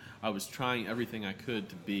game, I was trying everything I could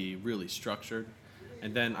to be really structured.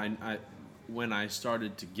 And then when I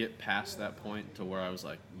started to get past that point to where I was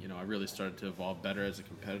like, you know, I really started to evolve better as a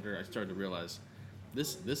competitor, I started to realize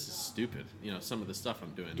this is stupid. You know, some of the stuff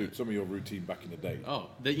I'm doing. Dude, some of your routine back in the day. Oh,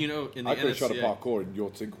 that you know, in the I could have shot a NSCA parkour in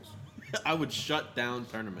your singles. I would shut down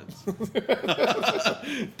tournaments.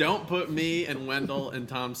 Don't put me and Wendell and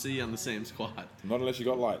Tom C on the same squad. Not unless you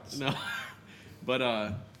got lights. No,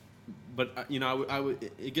 but you know, I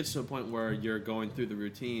would. It gets to a point where you're going through the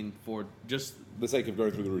routine for just the sake of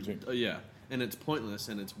going through the routine. Yeah, and it's pointless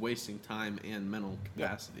and it's wasting time and mental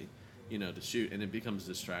capacity, you know, to shoot, and it becomes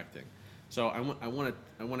distracting. So I want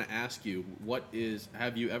to ask you,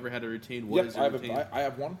 have you ever had a routine? What is your routine? I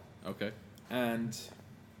have one. Okay. And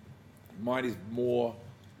mine is more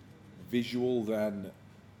visual than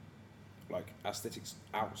like aesthetics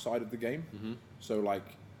outside of the game. So like,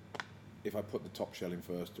 if I put the top shell in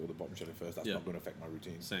first or the bottom shell in first, that's not going to affect my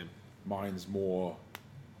routine. Same. Mine's more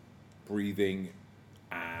breathing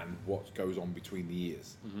and what goes on between the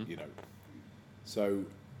ears, you know. So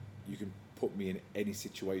you can put me in any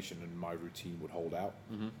situation and my routine would hold out,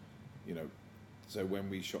 you know. So when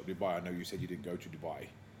we shot Dubai, I know you said you didn't go to Dubai.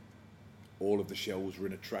 All of the shells were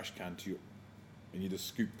in a trash can to you, and you just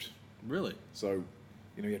scooped. Really? So,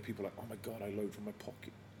 you know, you had people like, oh my God, I load from my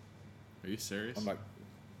pocket. Are you serious? I'm like,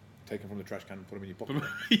 take them from the trash can and put them in your pocket.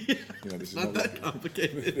 Yeah. You know, this is not that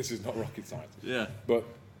complicated. This is not rocket science. Yeah. But,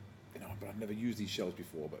 you know, I've never used these shells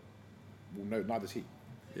before, but, well, no, neither's he.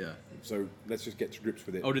 Yeah. So let's just get to grips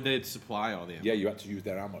with it. Oh, did they supply all the ammo? Yeah, you had to use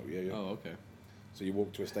their ammo. Yeah. Oh, okay. So you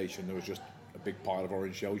walked to a station, there was just a big pile of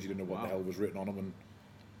orange shells. You didn't know what the hell was written on them, and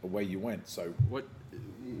away you went. So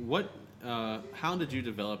how did you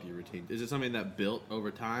develop your routine? Is it something that built over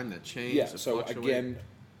time, that changed? Yeah. That So fluctuated?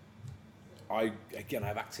 I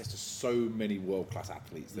have access to so many world-class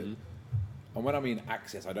athletes that, and when I mean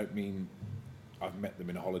access, I don't mean I've met them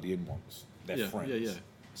in a Holiday Inn once. They're friends. Yeah.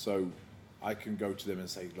 So I can go to them and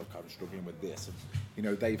say, look, I'm struggling with this, and you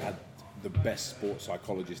know, they've had the best sports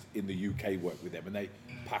psychologist in the UK work with them, and they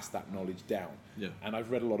pass that knowledge down. Yeah. And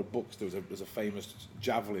I've read a lot of books. There's a famous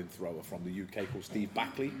javelin thrower from the UK called Steve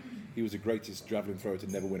Backley. He was the greatest javelin thrower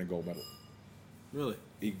to never win a gold medal. Really?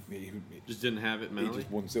 He just didn't have it mentally? He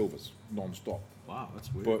just won silvers non-stop. Wow,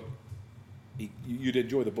 that's weird. But you'd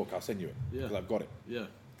enjoy the book. I'll send you it. Yeah. Because I've got it. Yeah.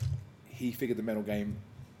 He figured the mental game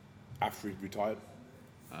after he retired.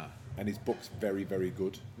 And his book's very, very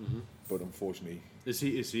good. But unfortunately... Is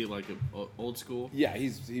he like old school? Yeah,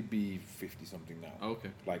 he'd be 50-something now. Oh,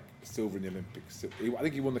 okay. Like silver in the Olympics. I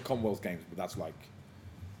think he won the Commonwealth Games, but that's like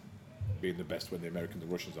being the best when the Americans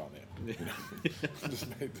and Russians aren't there. You know?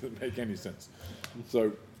 doesn't make any sense.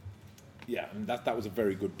 So, yeah, and that was a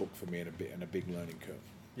very good book for me and a big learning curve.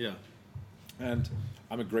 Yeah. And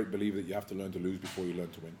I'm a great believer that you have to learn to lose before you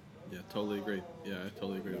learn to win. Yeah, totally agree. Yeah, I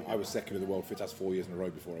totally agree. I was second in the world fit test 4 years in a row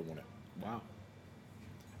before I won it. Wow.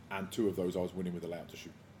 And 2 of those I was winning with allowed to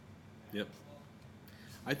shoot. Yep.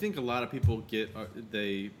 I think a lot of people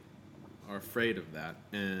they are afraid of that,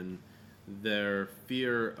 and their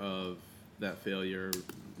fear of that failure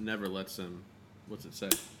never lets them. What's it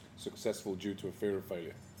say? Successful due to a fear of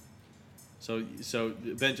failure. So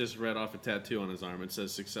Ben just read off a tattoo on his arm. It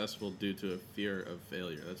says "successful due to a fear of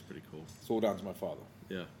failure." That's pretty cool. It's all down to my father.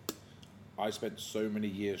 Yeah. I spent so many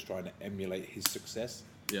years trying to emulate his success.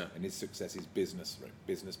 Yeah. And his success is business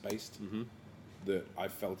based. Mm-hmm. That I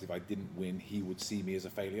felt if I didn't win, he would see me as a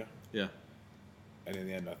failure. Yeah. And in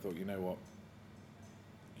the end, I thought, you know what?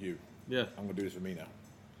 Yeah. I'm going to do this for me now.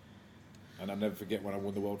 And I'll never forget when I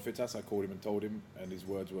won the World Fit Test, I called him and told him, and his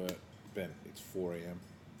words were, Ben, it's 4 a.m.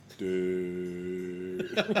 Dude.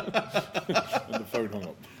 And the phone hung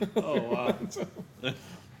up. Oh, wow.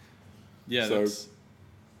 Yeah, so,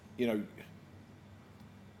 you know,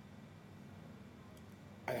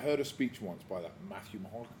 I heard a speech once by that Matthew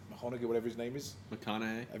McConaughey, whatever his name is.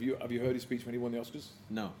 McConaughey. Have you heard his speech when he won the Oscars?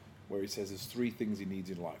 No. Where he says there's 3 things he needs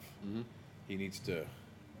in life. Mm-hmm. He needs to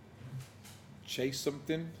chase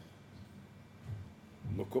something,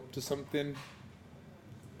 look up to something,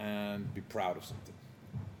 and be proud of something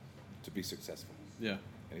to be successful. Yeah.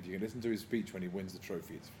 And if you can listen to his speech when he wins the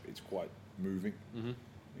trophy, it's quite moving. Mm-hmm.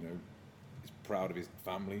 You know, he's proud of his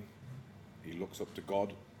family. He looks up to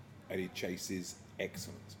God, and he chases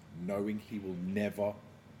excellence, knowing he will never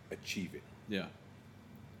achieve it. Yeah.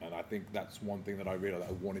 And I think that's one thing that I realized.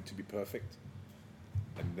 I wanted to be perfect.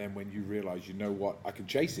 And then when you realize, you know what, I can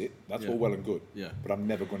chase it, that's all well and good. Yeah. But I'm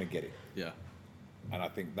never going to get it. Yeah. And I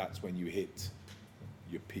think that's when you hit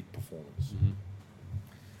your peak performance. Mm-hmm.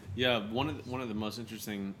 Yeah, one of the most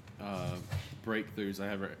interesting breakthroughs I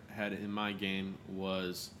ever had in my game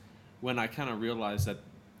was when I kind of realized that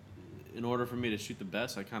in order for me to shoot the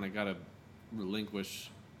best, I kind of got to relinquish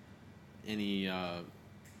any. I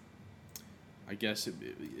guess it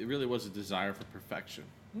really was a desire for perfection.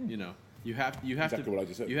 You know, you have exactly to what I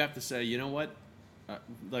just said. You have to say, you know what,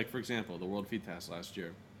 like for example, the World Feed Test last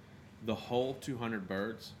year, the whole 200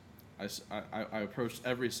 birds, I approached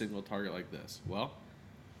every single target like this. Well,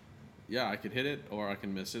 yeah, I could hit it or I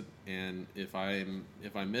can miss it, and if I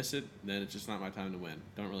miss it, then it's just not my time to win.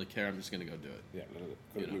 Don't really care. I'm just gonna go do it. Yeah,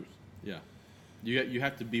 let it loose. Yeah, you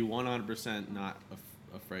have to be 100% not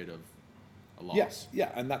afraid of a loss. Yes,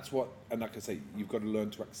 yeah, and that's what. And like I say, you've got to learn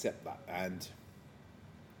to accept that. And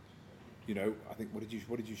you know, I think what did you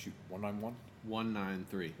shoot? 191.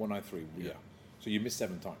 193. 193. Yeah. So you missed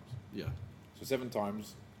 7 times. Yeah. So 7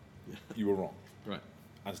 times, you were wrong. Right.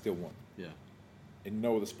 And still won. Yeah. In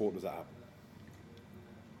no other sport does that happen.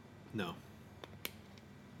 No.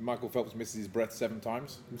 Michael Phelps misses his breath 7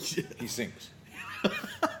 times. He sinks.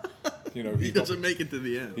 You know, he doesn't make it to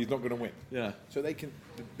the end. He's not going to win. Yeah. So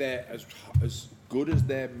they're as good as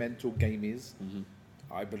their mental game is. Mm-hmm.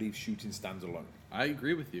 I believe shooting stands alone. I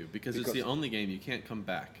agree with you because it's the only game you can't come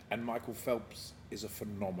back. And Michael Phelps is a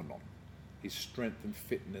phenomenon. His strength and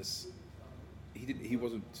fitness. He didn't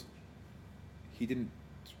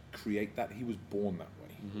create that. He was born that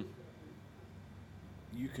way. Mm-hmm.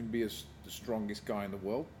 You can be the strongest guy in the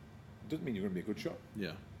world. Doesn't mean you're going to be a good shot.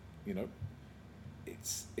 Yeah. You know,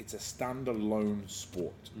 it's a standalone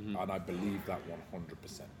sport, mm-hmm. and I believe that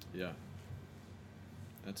 100%. Yeah.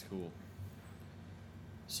 That's cool.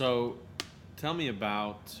 So, tell me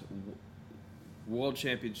about World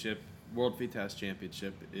VTAS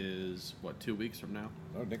Championship is what, 2 weeks from now?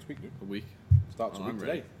 No, next week, dude. A week. Starts a week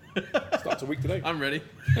today. Ready. Starts a week today. I'm ready.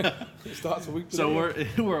 It starts a week today. So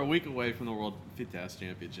we're a week away from the World VTAS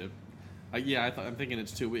Championship. I'm thinking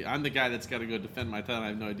it's 2 weeks. I'm the guy that's got to go defend my title. I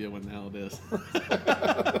have no idea when the hell it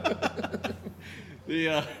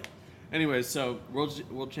is. Anyways, so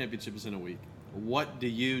World Championship is in a week. What do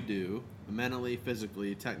you do mentally,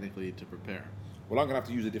 physically, technically to prepare? Well, I'm going to have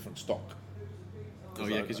to use a different stock. Oh,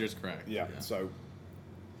 yeah, because yours is cracked. Yeah, so...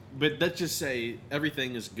 But let's just say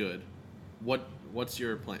everything is good. What's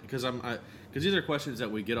your plan? Because these are questions that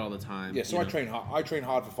we get all the time. Yeah, so I train hard. I train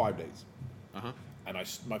hard for 5 days. Uh-huh. And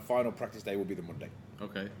my final practice day will be the Monday.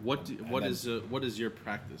 Okay. What is your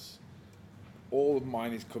practice? All of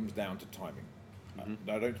mine comes down to timing. Mm-hmm.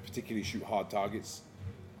 I don't particularly shoot hard targets.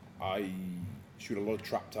 I shoot a lot of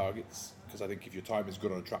trap targets because I think if your time is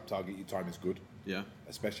good on a trap target, your time is good. Yeah.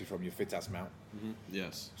 Especially from your fit-ass mount. Mm-hmm.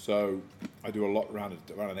 Yes. So I do a lot around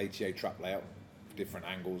an ATA trap layout, different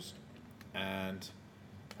angles. and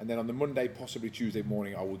then on the Monday, possibly Tuesday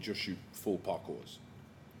morning, I will just shoot full parkours.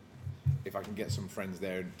 If I can get some friends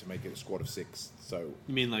there to make it a squad of 6. So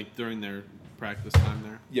You mean like during their practice time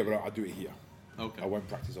there? yeah, but I'll do it here. Okay. I won't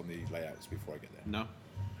practice on the layouts before I get there. No?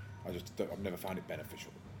 I've never found it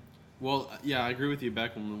beneficial. Well, yeah, I agree with you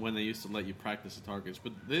back when they used to let you practice the targets,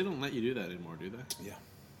 but they don't let you do that anymore, do they? Yeah.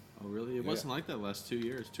 Oh, really? It wasn't like that last 2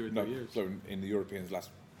 years, 2 or 3 years. So in the Europeans last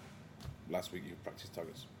week you practiced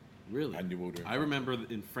targets. Really? And you will do. I remember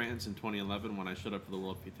in France in 2011 when I showed up for the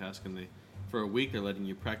World Task, and for a week they're letting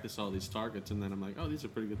you practice all these targets, and then I'm like, oh, these are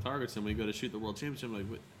pretty good targets, and we go to shoot the World Championship, I'm like,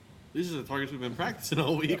 what? These are the targets we've been practicing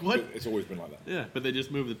all week. Yeah, what? It's always been like that. Yeah, but they just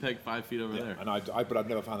moved the peg 5 feet over there. And but I've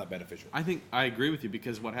never found that beneficial. I think I agree with you,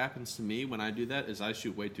 because what happens to me when I do that is I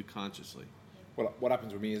shoot way too consciously. Well, what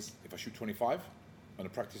happens with me is if I shoot 25 on a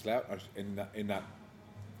practice layout in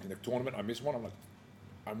the tournament, I miss one. I'm like,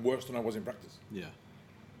 I'm worse than I was in practice. Yeah.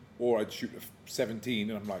 Or I'd shoot a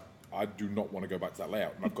 17, and I'm like, I do not want to go back to that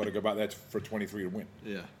layout. And I've got to go back there for a 23 to win.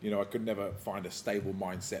 Yeah. You know, I could never find a stable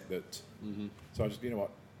mindset that. Mm-hmm. So I just, you know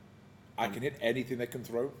what, I can hit anything they can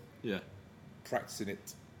throw. Yeah. Practicing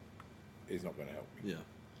it is not going to help me. Yeah.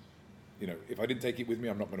 You know, if I didn't take it with me,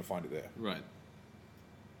 I'm not going to find it there. Right.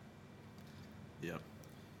 Yeah.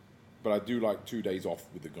 But I do like 2 days off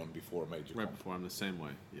with the gun before a major. Right before, I'm the same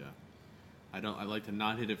way. Yeah. I like to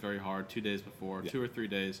not hit it very hard 2 days before, 2 or 3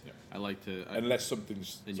 days. Yeah. I like to unless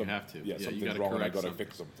something's and you have to. Yeah, you something's gotta wrong and I correct got to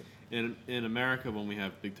fix something. In America, when we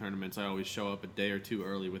have big tournaments, I always show up a day or two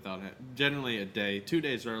early without generally a day, 2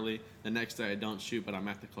 days early. The next day I don't shoot, but I'm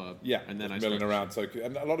at the club. Yeah, and then I milling start around. So,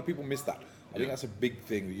 and a lot of people miss that. I think that's a big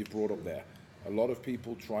thing that you brought up there. A lot of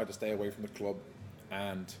people try to stay away from the club,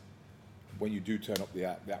 and when you do turn up, the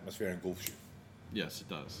atmosphere engulfs you. Yes, it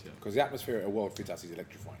does. Yeah, because the atmosphere at a World Fit is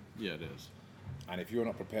electrifying. Yeah, it is. And if you're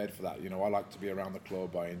not prepared for that, you know, I like to be around the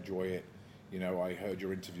club. I enjoy it. You know, I heard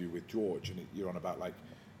your interview with George, and you're on about like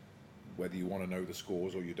whether you want to know the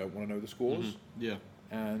scores or you don't want to know the scores. Mm-hmm. Yeah.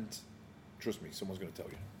 And trust me, someone's going to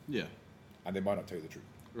tell you. Yeah. And they might not tell you the truth.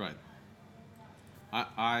 Right.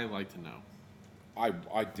 I like to know.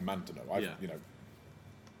 I demand to know. Yeah. You know,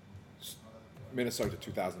 Minnesota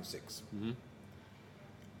 2006.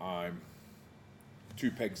 Mm-hmm. I'm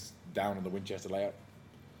 2 pegs down on the Winchester layout,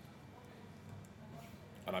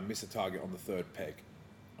 and I miss a target on the 3rd peg,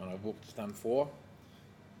 and I walk to stand 4,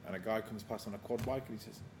 and a guy comes past on a quad bike, and he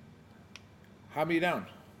says, "How many down?"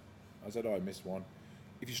 I said, "Oh, I missed one.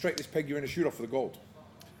 If you straight this peg, you're in a shoot-off for the gold."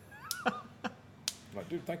 I'm like,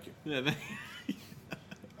 dude, thank you. Yeah.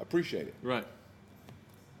 Appreciate it. Right.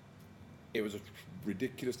 It was a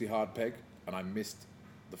ridiculously hard peg, and I missed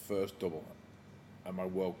the first double, and my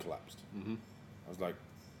world collapsed. Mm-hmm. I was like,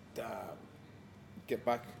 damn, get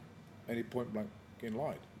back, any point blank, getting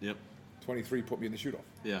lied. Yep. 23 put me in the shoot-off.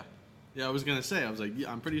 Yeah. Yeah, I was going to say, I was like,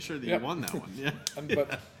 yeah, I'm pretty sure that you won that one. Yeah.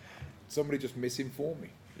 But somebody just misinformed me.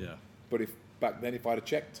 Yeah. But back then, if I'd have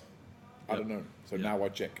checked, I'd have known. So now I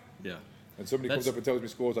check. Yeah. And somebody comes up and tells me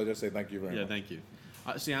scores, I just say thank you very much. Yeah, thank you.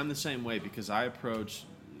 See, I'm the same way, because I approach,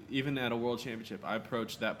 even at a world championship, I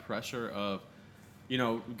approach that pressure of, you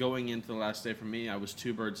know, going into the last day for me, I was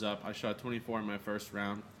 2 birds up. I shot 24 in my first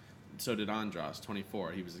round. So did Andras,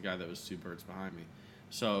 24. He was the guy that was 2 birds behind me.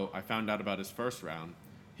 So I found out about his first round.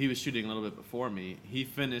 He was shooting a little bit before me. He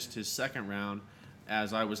finished his second round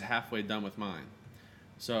as I was halfway done with mine.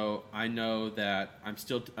 So I know that I'm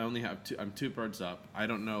 2 birds up. I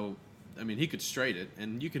don't know. I mean, he could straight it,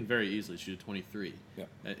 and you can very easily shoot a 23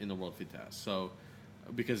 in the World Fit Task. So,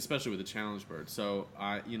 because especially with the challenge bird. So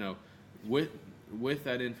with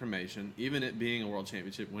that information, even it being a world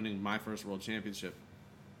championship, winning my first world championship,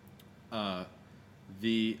 I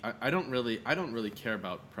don't really care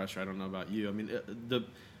about pressure. I don't know about you. I mean,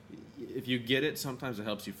 if you get it, sometimes it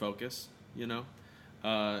helps you focus. You know,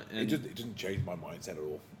 and it doesn't change my mindset at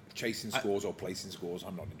all. Chasing scores or placing scores,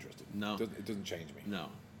 I'm not interested. No, it doesn't change me. No,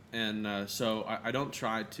 and so I don't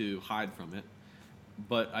try to hide from it.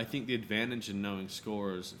 But I think the advantage in knowing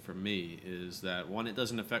scores for me is that, one, it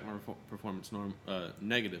doesn't affect my performance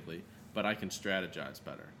negatively, but I can strategize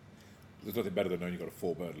better. There's nothing better than knowing you've got a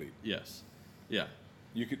 4-bird lead. Yes. Yeah.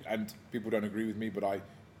 You could, and people don't agree with me, but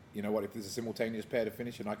you know what? If there's a simultaneous pair to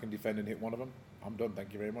finish and I can defend and hit one of them, I'm done.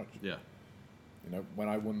 Thank you very much. Yeah. You know, when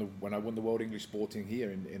I won the World English Sporting here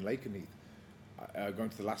in Lakenheath, going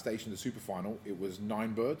to the last station of the super final, it was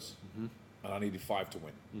 9 birds, and I needed 5 to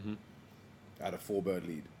win. Mm-hmm. I had a 4-bird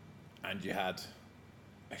lead, and you had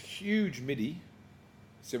a huge midi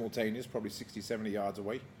simultaneous, probably 60, 70 yards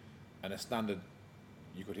away, and a standard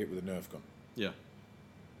you could hit with a Nerf gun. Yeah.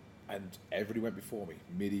 And everybody went before me,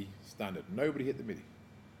 midi, standard. Nobody hit the midi.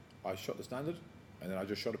 I shot the standard, and then I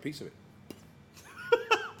just shot a piece of it.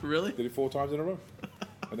 Really? Did it 4 times in a row.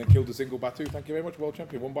 And then killed a single Batu. Thank you very much, world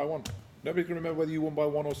champion, 1 by 1. Nobody can remember whether you won by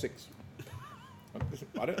 1 or 6.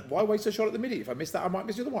 Why waste a shot at the midi? If I miss that, I might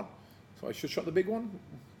miss the other one. So I should shot the big one.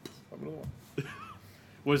 Have another one.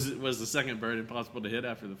 Was the second bird impossible to hit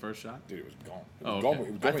after the first shot? Dude, it was gone. It Oh, was okay. gone.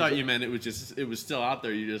 It was I gone. thought you meant it was still out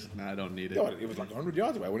there. You just, I don't need it. No, it was like 100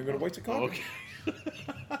 yards away. I wasn't going to waste a cartridge. Okay.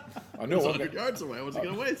 I know. It was 100 yards away. I wasn't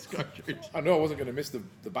going to waste cartridge. I know I wasn't going to miss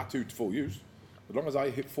the Batu to full use. As long as I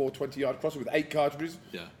hit 4 20-yard crosses with 8 cartridges,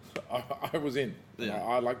 Yeah. I was in. Yeah.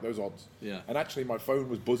 I like those odds. Yeah. And actually, my phone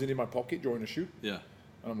was buzzing in my pocket during a shoot. Yeah.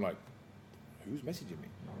 And I'm like, who's messaging me?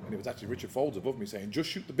 And it was actually Richard Folds above me saying, just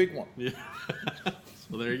shoot the big one. Yeah.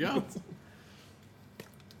 Well, there you go.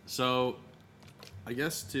 So, I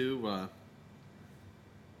guess to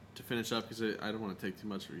finish up, because I don't want to take too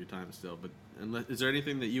much of your time still, but is there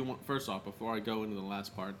anything that you want, first off, before I go into the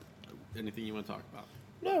last part, anything you want to talk about?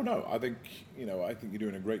 No. I think you're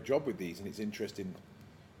doing a great job with these, and it's interesting.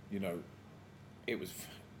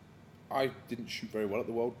 I didn't shoot very well at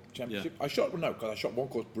the World Championship. Yeah. I shot one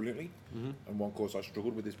course brilliantly, and one course I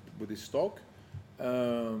struggled with this stock.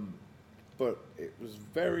 But it was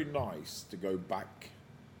very nice to go back.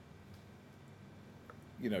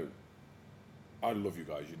 I love you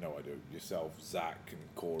guys. I do. Yourself, Zach, and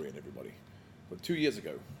Corey, and everybody. But 2 years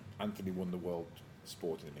ago, Anthony won the World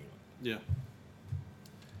Sporting in England. Yeah.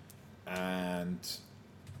 And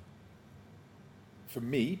for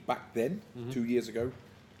me, back then, 2 years ago,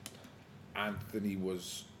 Anthony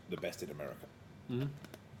was the best in America. Mm-hmm.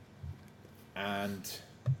 And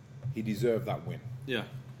he deserved that win. Yeah.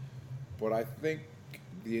 But I think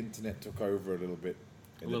the internet took over a little bit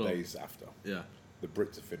in the days after. Yeah. The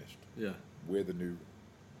Brits are finished. Yeah. We're the new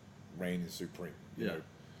reigning supreme. you know.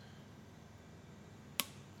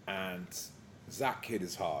 And Zach hit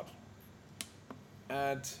is hard.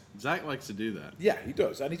 And Zach likes to do that. Yeah, he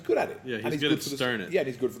does, and he's good at it. Yeah, and he's good at stirring it. Yeah, and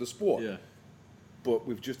he's good for the sport. Yeah. But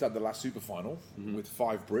we've just had the last super final with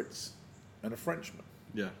 5 Brits and a Frenchman.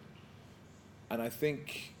 Yeah. And I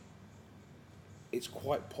think it's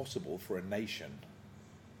quite possible for a nation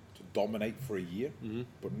to dominate for a year,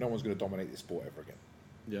 but no one's going to dominate this sport ever again.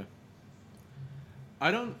 Yeah.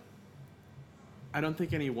 I don't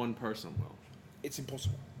think any one person will. It's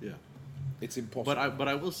impossible. Yeah. It's impossible. But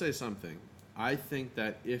I will say something. I think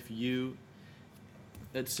that if you,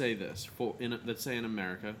 let's say this, let's say in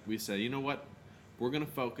America, we say, you know what, we're going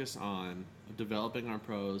to focus on developing our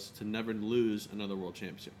pros to never lose another world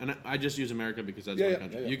championship. And I just use America because that's my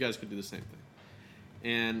country. You guys could do the same thing.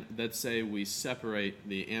 And let's say we separate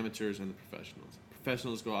the amateurs and the professionals.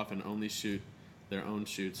 Professionals go off and only shoot their own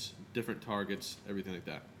shoots, different targets, everything like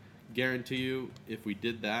that. Guarantee you, if we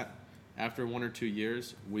did that, after 1 or 2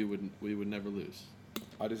 years, we would never lose.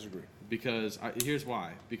 I disagree. Because here's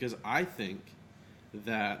why. Because I think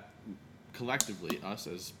that collectively, us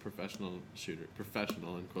as professional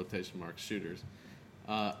in quotation marks shooters,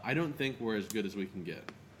 I don't think we're as good as we can get.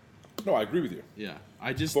 No, I agree with you. Yeah,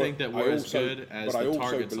 I just think that we're as good as the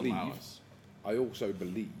targets allow us. I also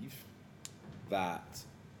believe that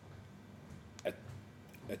a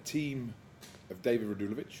team of David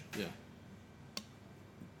Radulovich,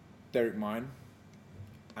 Derek Mine,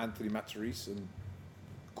 Anthony Matarese, and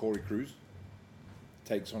Corey Cruz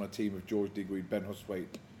takes on a team of George Digweed, Ben Husthwaite,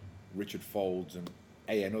 Richard Folds, and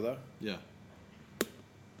another. Yeah.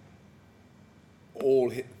 All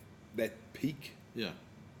hit their peak. Yeah.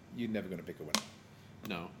 You're never going to pick a winner.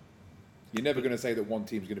 No. You're never going to say that one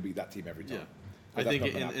team's going to beat that team every time. Yeah. I think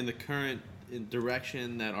in the current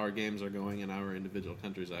direction that our games are going in our individual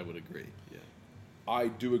countries, I would agree. Yeah. I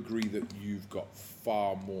do agree that you've got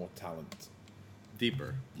far more talent.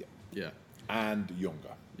 Deeper. Yeah. Yeah. And younger.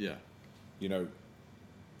 Yeah. You know,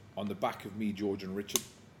 on the back of me, George, and Richard,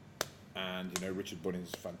 and, you know, Richard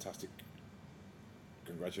Bunning's fantastic.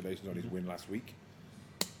 Congratulations on his win last week.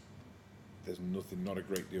 There's not a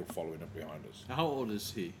great deal following up behind us. How old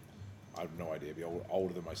is he? I have no idea. Be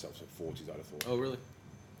older than myself, so 40s, I'd have thought. Oh, really?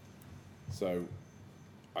 So,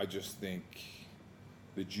 I just think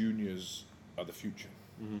the juniors are the future,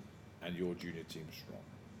 and your junior team's strong.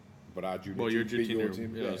 But our junior team beat your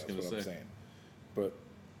team. Yeah, I was that's what I'm saying. But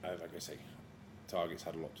like I say, targets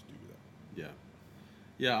had a lot to do with it. Yeah.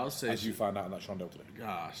 Yeah, I'll say. As you found out in that Shondell today.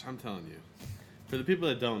 Gosh, I'm telling you. For the people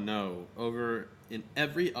that don't know, over in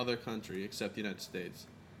every other country except the United States,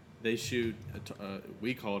 they shoot,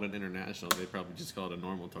 we call it an international. They probably just call it a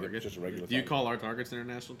normal target. Yeah, just a regular Do you target. call our targets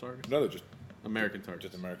international targets? No, they're just American targets.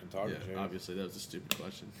 Just American targets. Yeah, obviously. That was a stupid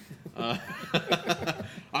question.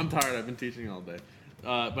 I'm tired. I've been teaching all day.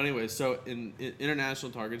 But anyway, so in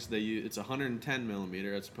international targets, it's 110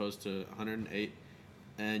 millimeter as opposed to 108.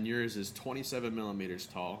 and yours is 27 millimeters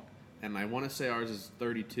tall, and I want to say ours is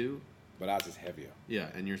 32. But ours is heavier. Yeah,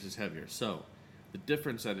 and yours is heavier. So the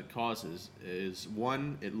difference that it causes is,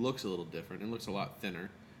 one, it looks a little different. It looks a lot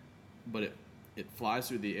thinner, but it flies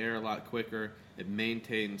through the air a lot quicker. It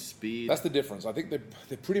maintains speed. That's the difference. I think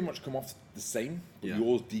they pretty much come off the same, but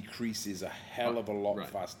yours decreases a hell of a lot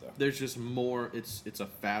faster. There's just more. It's a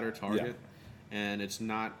fatter target, and it's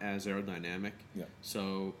not as aerodynamic. Yeah.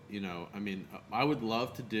 So, I mean, I would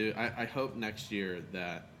love to do. I hope next year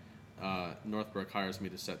that Northbrook hires me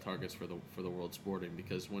to set targets for the World Sporting,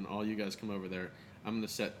 because when all you guys come over there, I'm going to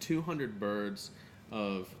set 200 birds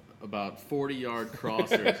of about 40-yard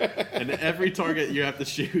crossers, and every target you have to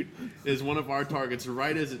shoot is one of our targets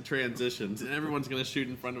right as it transitions, and everyone's going to shoot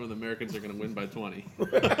in front of them. The Americans are going to win by 20.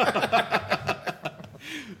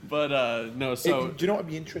 But no, so do you know what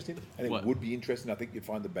would be interesting? I think what? Would be interesting. I think you'd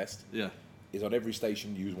find the best. Yeah. Is on every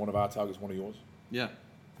station use one of our targets, one of yours. Yeah,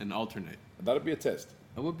 and alternate. And that'd be a test.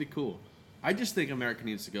 That would be cool. I just think America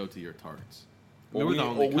needs to go to your targets. Or we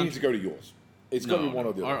need to go to yours. It's got to be one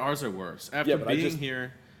or the other. Ours are worse. After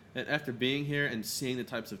being here and seeing the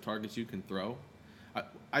types of targets you can throw,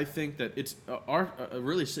 I think that it's a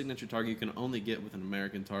really signature target you can only get with an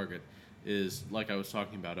American target is, like I was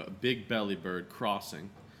talking about, a big belly bird crossing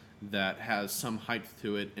that has some height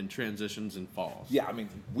to it and transitions and falls. Yeah, I mean,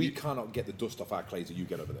 we cannot get the dust off our clays that you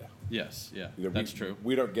get over there. Yes, that's true.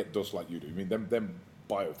 We don't get dust like you do. I mean, them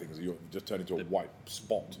bio things just turn into a white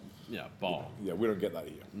spot. Yeah, ball. Yeah, we don't get that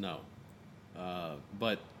here. No.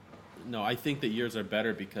 But no, I think that yours are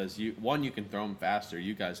better because you can throw them faster.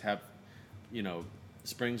 You guys have,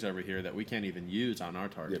 springs over here that we can't even use on our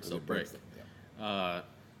targets. They'll break.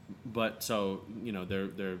 But so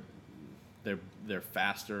they're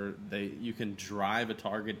faster. You can drive a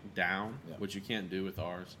target down, which you can't do with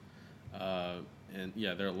ours. And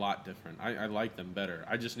yeah, they're a lot different. I like them better.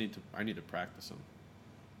 I need to practice them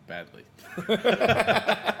badly.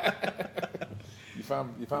 You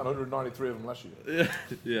found 193 of them last year.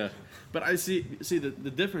 Yeah. But I see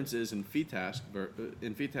the difference is in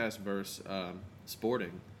FETASC versus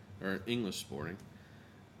sporting or English sporting.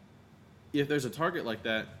 If there's a target like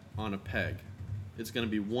that on a peg, it's going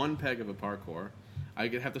to be one peg of a parkour. I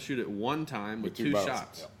have to shoot it one time with two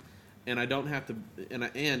shots, and I don't have to. And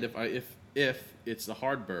if it's the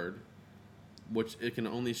hard bird, which it can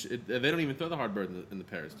only they don't even throw the hard bird in the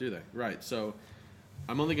pairs, do they? Right. So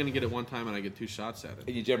I'm only going to get it one time, and I get two shots at it.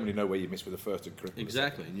 And you generally know where you miss with the first and correct.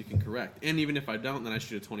 Exactly, and you can correct. And even if I don't, then I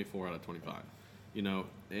shoot a 24 out of 25.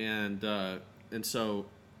 And so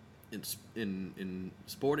in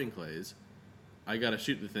sporting clays, I got to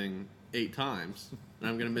shoot the thing 8 times, and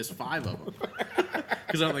I'm going to miss 5 of them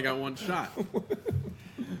because I only got one shot.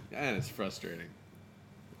 And it's frustrating.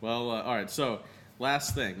 Well, all right. So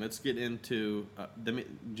last thing, let's get into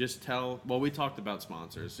we talked about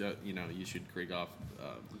sponsors. You should Krieghoff,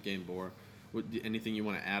 Game Bore. Anything you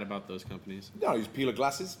want to add about those companies? No, I use Peeler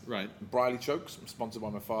Glasses. Right. Briley Chokes. I'm sponsored by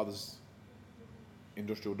my father's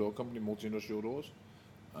industrial door company, multi-industrial doors.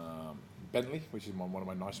 Bentley, which is one of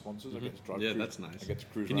my nice sponsors. Mm-hmm. I get to drive. Yeah, that's nice. I get to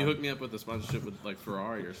cruise. Can you hook me up with a sponsorship with like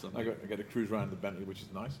Ferrari or something? I get to cruise around the Bentley, which is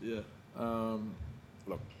nice. Yeah.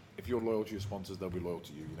 Look, if you're loyal to your sponsors, they'll be loyal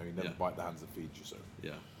to you. You never bite the hands that feed you. So.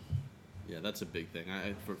 Yeah, that's a big thing.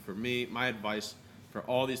 For me, my advice for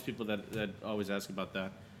all these people that always ask about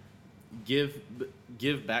that: give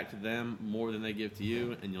back to them more than they give to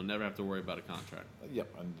you, and you'll never have to worry about a contract. Yep,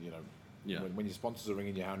 and when your sponsors are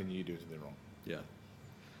ringing you, hounding you, doing something wrong. Yeah.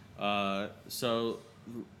 So,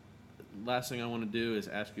 last thing I want to do is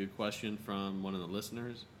ask you a question from one of the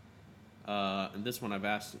listeners. And this one I've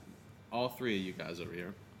asked all 3 of you guys over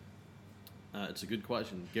here. It's a good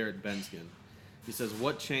question. Garrett Benskin. He says,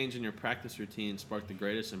 what change in your practice routine sparked the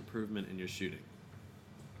greatest improvement in your shooting?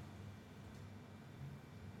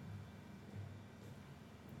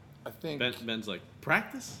 I think Ben's like,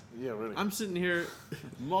 practice? Yeah, really. I'm sitting here,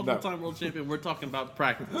 multiple-time world champion. We're talking about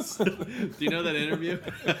practice. Do you know that interview?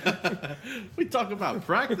 We talk about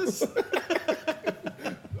practice.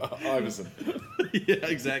 Iverson. Yeah,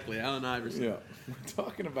 exactly. Allen Iverson. Yeah, we're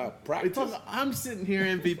talking about practice. I'm sitting here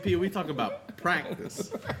MVP. We talk about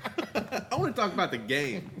practice. I want to talk about the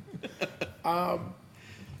game.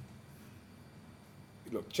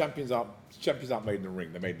 Look, champions aren't made in the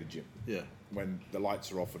ring. They're made in the gym. Yeah. When the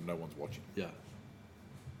lights are off and no one's watching. Yeah.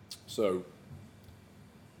 So,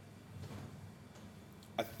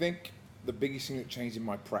 I think the biggest thing that changed in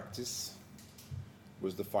my practice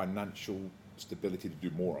was the financial stability to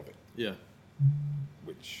do more of it. Yeah.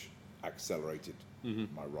 Which accelerated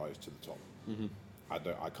my rise to the top. Mm-hmm. I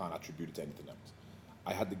can't attribute it to anything else.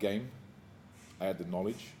 I had the game. I had the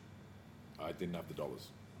knowledge. I didn't have the dollars.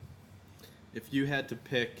 If you had to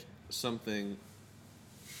pick something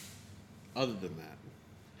other than that,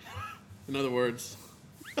 in other words,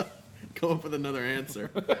 come up with another answer,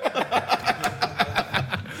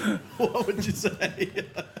 what would you say?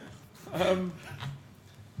 I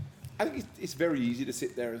think it's very easy to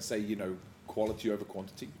sit there and say, quality over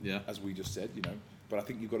quantity, as we just said, but I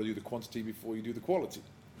think you've got to do the quantity before you do the quality.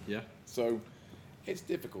 Yeah. So it's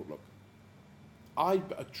difficult. Look, I'm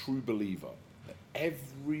a true believer that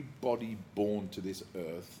everybody born to this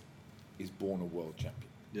earth is born a world champion.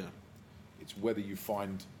 Yeah. It's whether you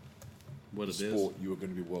find what the sport you are going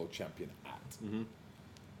to be world champion at. Mm-hmm.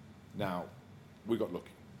 Now, we got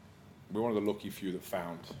lucky. We're one of the lucky few that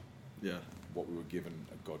found what we were given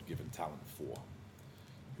a God-given talent for.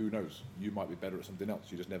 Who knows? You might be better at something else.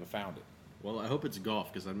 You just never found it. Well, I hope it's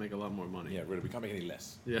golf because I'd make a lot more money. Yeah, really. We can't make any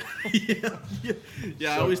less. Yeah.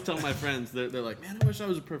 I always tell my friends, they're like, man, I wish I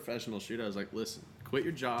was a professional shooter. I was like, listen, quit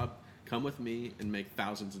your job, come with me, and make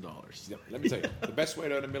thousands of dollars. Yeah, let me tell you, the best way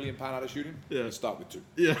to earn £1 million out of shooting is start with 2.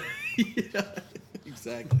 Yeah.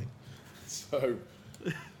 Exactly. So,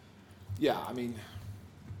 I mean,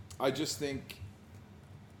 I just think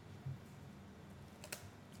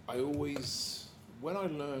when I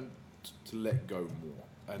learned to let go more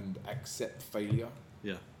and accept failure,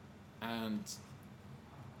 and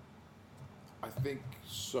I think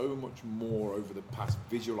so much more over the past,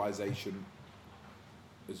 visualization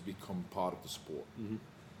has become part of the sport. Mm-hmm.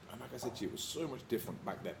 And like I said to you, it was so much different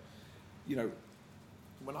back then.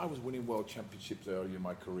 When I was winning world championships early in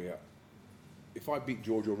my career, if I beat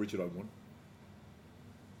George or Richard, I won.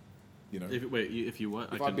 If you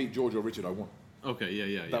what? If I beat George or Richard, I won. Okay,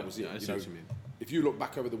 yeah. That was it. I see what you mean. If you look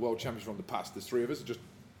back over the world championships from the past, there's 3 of us,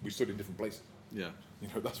 we stood in different places. Yeah.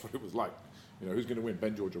 That's what it was like. Who's going to win,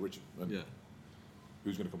 Ben, George or Richard? And yeah.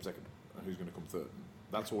 Who's going to come second? And who's going to come third?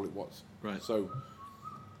 That's all it was. Right. So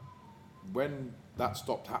when that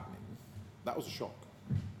stopped happening, that was a shock.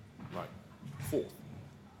 Right. 4th.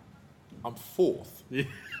 I'm 4th. Yeah.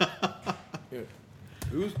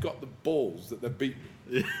 Who's got the balls that they beat me?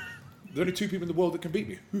 Yeah. There are only 2 people in the world that can beat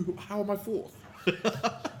me. How am I 4th?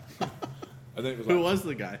 And then it was like, who was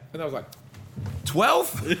the guy? And I was like,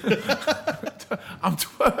 12th? I'm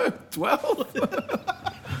 12th?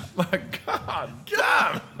 My God,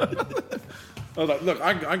 damn! I was like, look,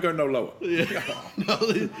 I'm going no lower. Yeah. No,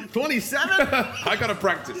 27? I got to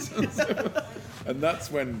practice. And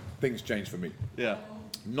that's when things changed for me. Yeah.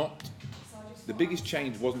 The biggest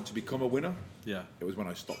change wasn't to become a winner. Yeah. It was when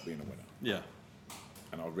I stopped being a winner. Yeah.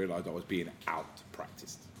 And I realized I was being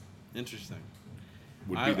out-practiced. Interesting.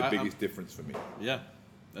 Would be the biggest difference for me. Yeah.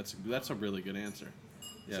 That's a really good answer.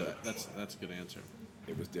 Yeah, So, that's a good answer.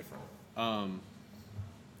 It was different.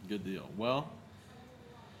 Good deal. Well,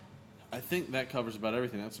 I think that covers about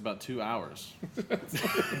everything. That's about 2 hours.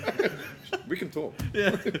 We can talk.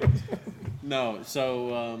 Yeah. No,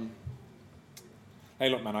 so... hey,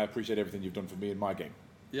 look, man, I appreciate everything you've done for me in my game.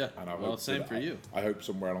 Yeah, And same for you. I hope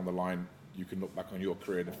somewhere along the line you can look back on your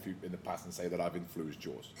career in the past and say that I've influenced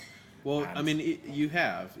yours. Well, I mean, you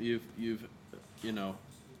have. You've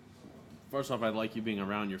first off, I like you being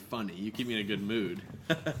around. You're funny. You keep me in a good mood.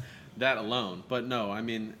 That alone. But no, I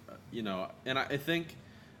mean, and I think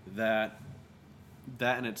that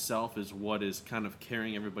in itself is what is kind of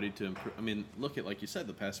carrying everybody to improve. I mean, look at, like you said,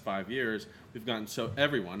 the past 5 years,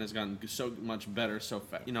 everyone has gotten so much better so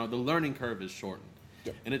fast. The learning curve is shortened.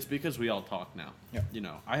 Yep. And it's because we all talk now. Yep.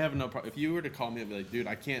 I have no problem. If you were to call me and be like, dude,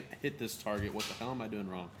 I can't hit this target. What the hell am I doing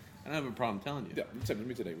wrong? I don't have a problem telling you. Yeah, same with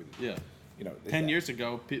me today with you. Yeah. 10 years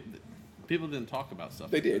ago, people didn't talk about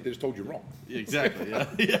stuff. They did. They just told you wrong. Exactly. Yeah.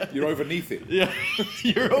 Yeah. You're overneath it. Yeah.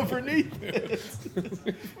 You're overneath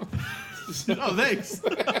it. No, thanks.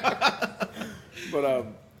 But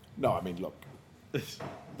no, I mean, look,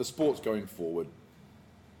 the sport's going forward.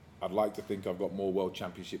 I'd like to think I've got more world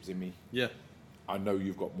championships in me. Yeah. I know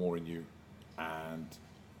you've got more in you, and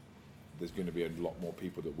there's going to be a lot more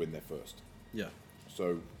people that win their first. Yeah.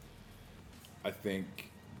 So I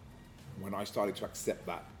think when I started to accept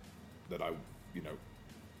that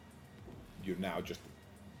you're now just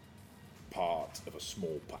part of a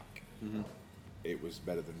small pack, it was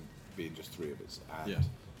better than being just 3 of us. And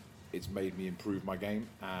it's made me improve my game,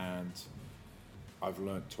 and I've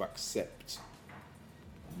learned to accept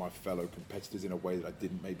my fellow competitors in a way that I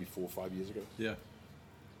didn't maybe 4 or 5 years ago. Yeah.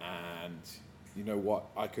 And you know what?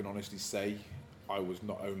 I can honestly say I was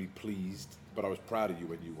not only pleased, but I was proud of you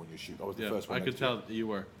when you won your shoot. I was the first one. I could tell you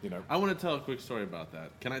were. I want to tell a quick story about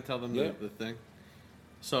that. Can I tell them the thing?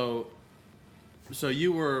 So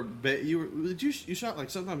you were you shot, like,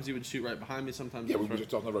 sometimes you would shoot right behind me, sometimes we were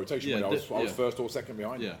just on the rotation. I was first or second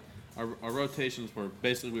behind you. Yeah. our rotations were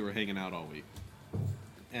basically we were hanging out all week.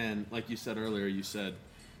 And like you said earlier, you said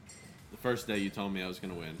the first day you told me I was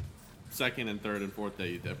going to win. Second and third and fourth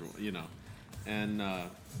day, you know. And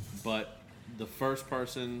but the first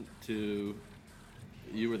person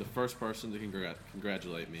you were the first person to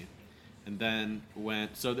congratulate me. And then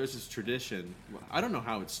so there's this tradition. I don't know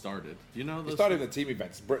how it started. Do you know those? It started in the team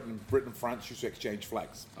events. Britain and France used to exchange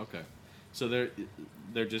flags. Okay. So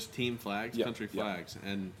they're just team flags, country flags,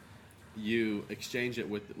 and you exchange it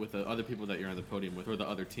with the other people that you're on the podium with, or the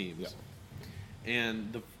other teams. Yeah.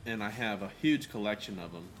 And I have a huge collection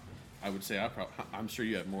of them. I would say I'm sure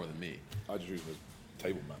you have more than me. I just use the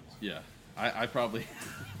table mounts. Yeah, I probably.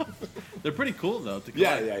 They're pretty cool though to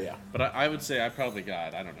collect. Yeah. But I would say I probably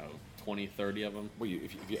got 20, 30 of them. Well,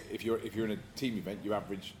 if you're in a team event, you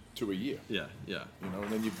average 2 a year. Yeah. You know,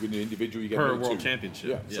 and then you win the individual, you get per world 2.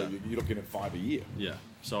 championship. Yeah. So you're looking at 5 a year. Yeah.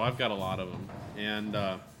 So I've got a lot of them, and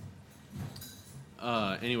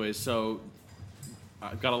anyways, so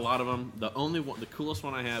I've got a lot of them. The coolest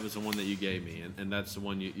one I have is the one that you gave me, and that's the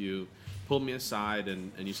one you pulled me aside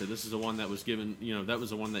and you said this is the one that was given. You know, that was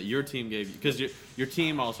the one that your team gave you, because your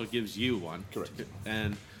team also gives you one. Correct.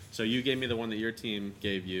 And so you gave me the one that your team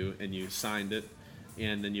gave you, and you signed it,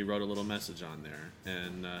 and then you wrote a little message on there.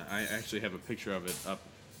 And I actually have a picture of it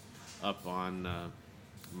up on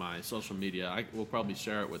my social media. We'll probably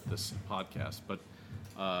share it with this podcast, but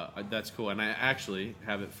that's cool. And I actually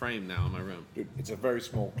have it framed now in my room. Dude, it's a very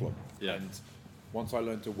small club. Yeah. And once I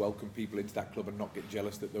learned to welcome people into that club and not get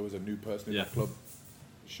jealous that there was a new person in that club,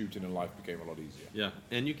 shooting in life became a lot easier. Yeah,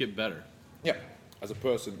 and you get better. Yeah, as a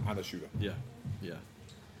person and a shooter. Yeah.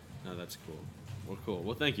 No, that's cool. Well, cool.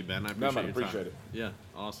 Well, thank you, Ben. I appreciate it. Yeah,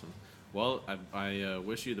 awesome. Well, I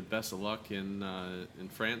wish you the best of luck in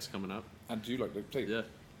France coming up. And do you like to say? Yeah.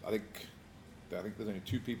 I think there's only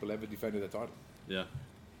 2 people ever defended the title. Yeah.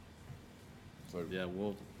 So yeah,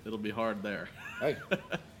 well, it'll be hard there. Hey,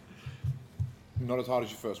 not as hard as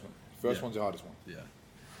your first one. First one's the hardest one. Yeah.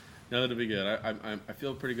 No, that'll be good. I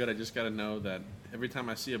feel pretty good. I just got to know that every time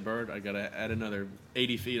I see a bird, I got to add another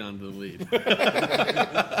 80 feet onto the lead.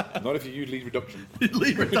 Not if you use lead reduction.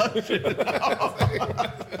 Lead reduction.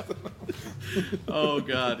 Oh,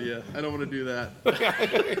 God, yeah. I don't want to do that.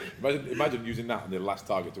 Imagine using that on the last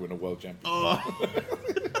target to win a world championship. Oh.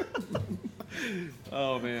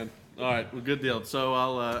 Oh, man. All right. Well, good deal. So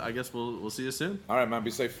I guess we'll see you soon. All right, man.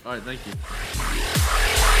 Be safe. All right. Thank you.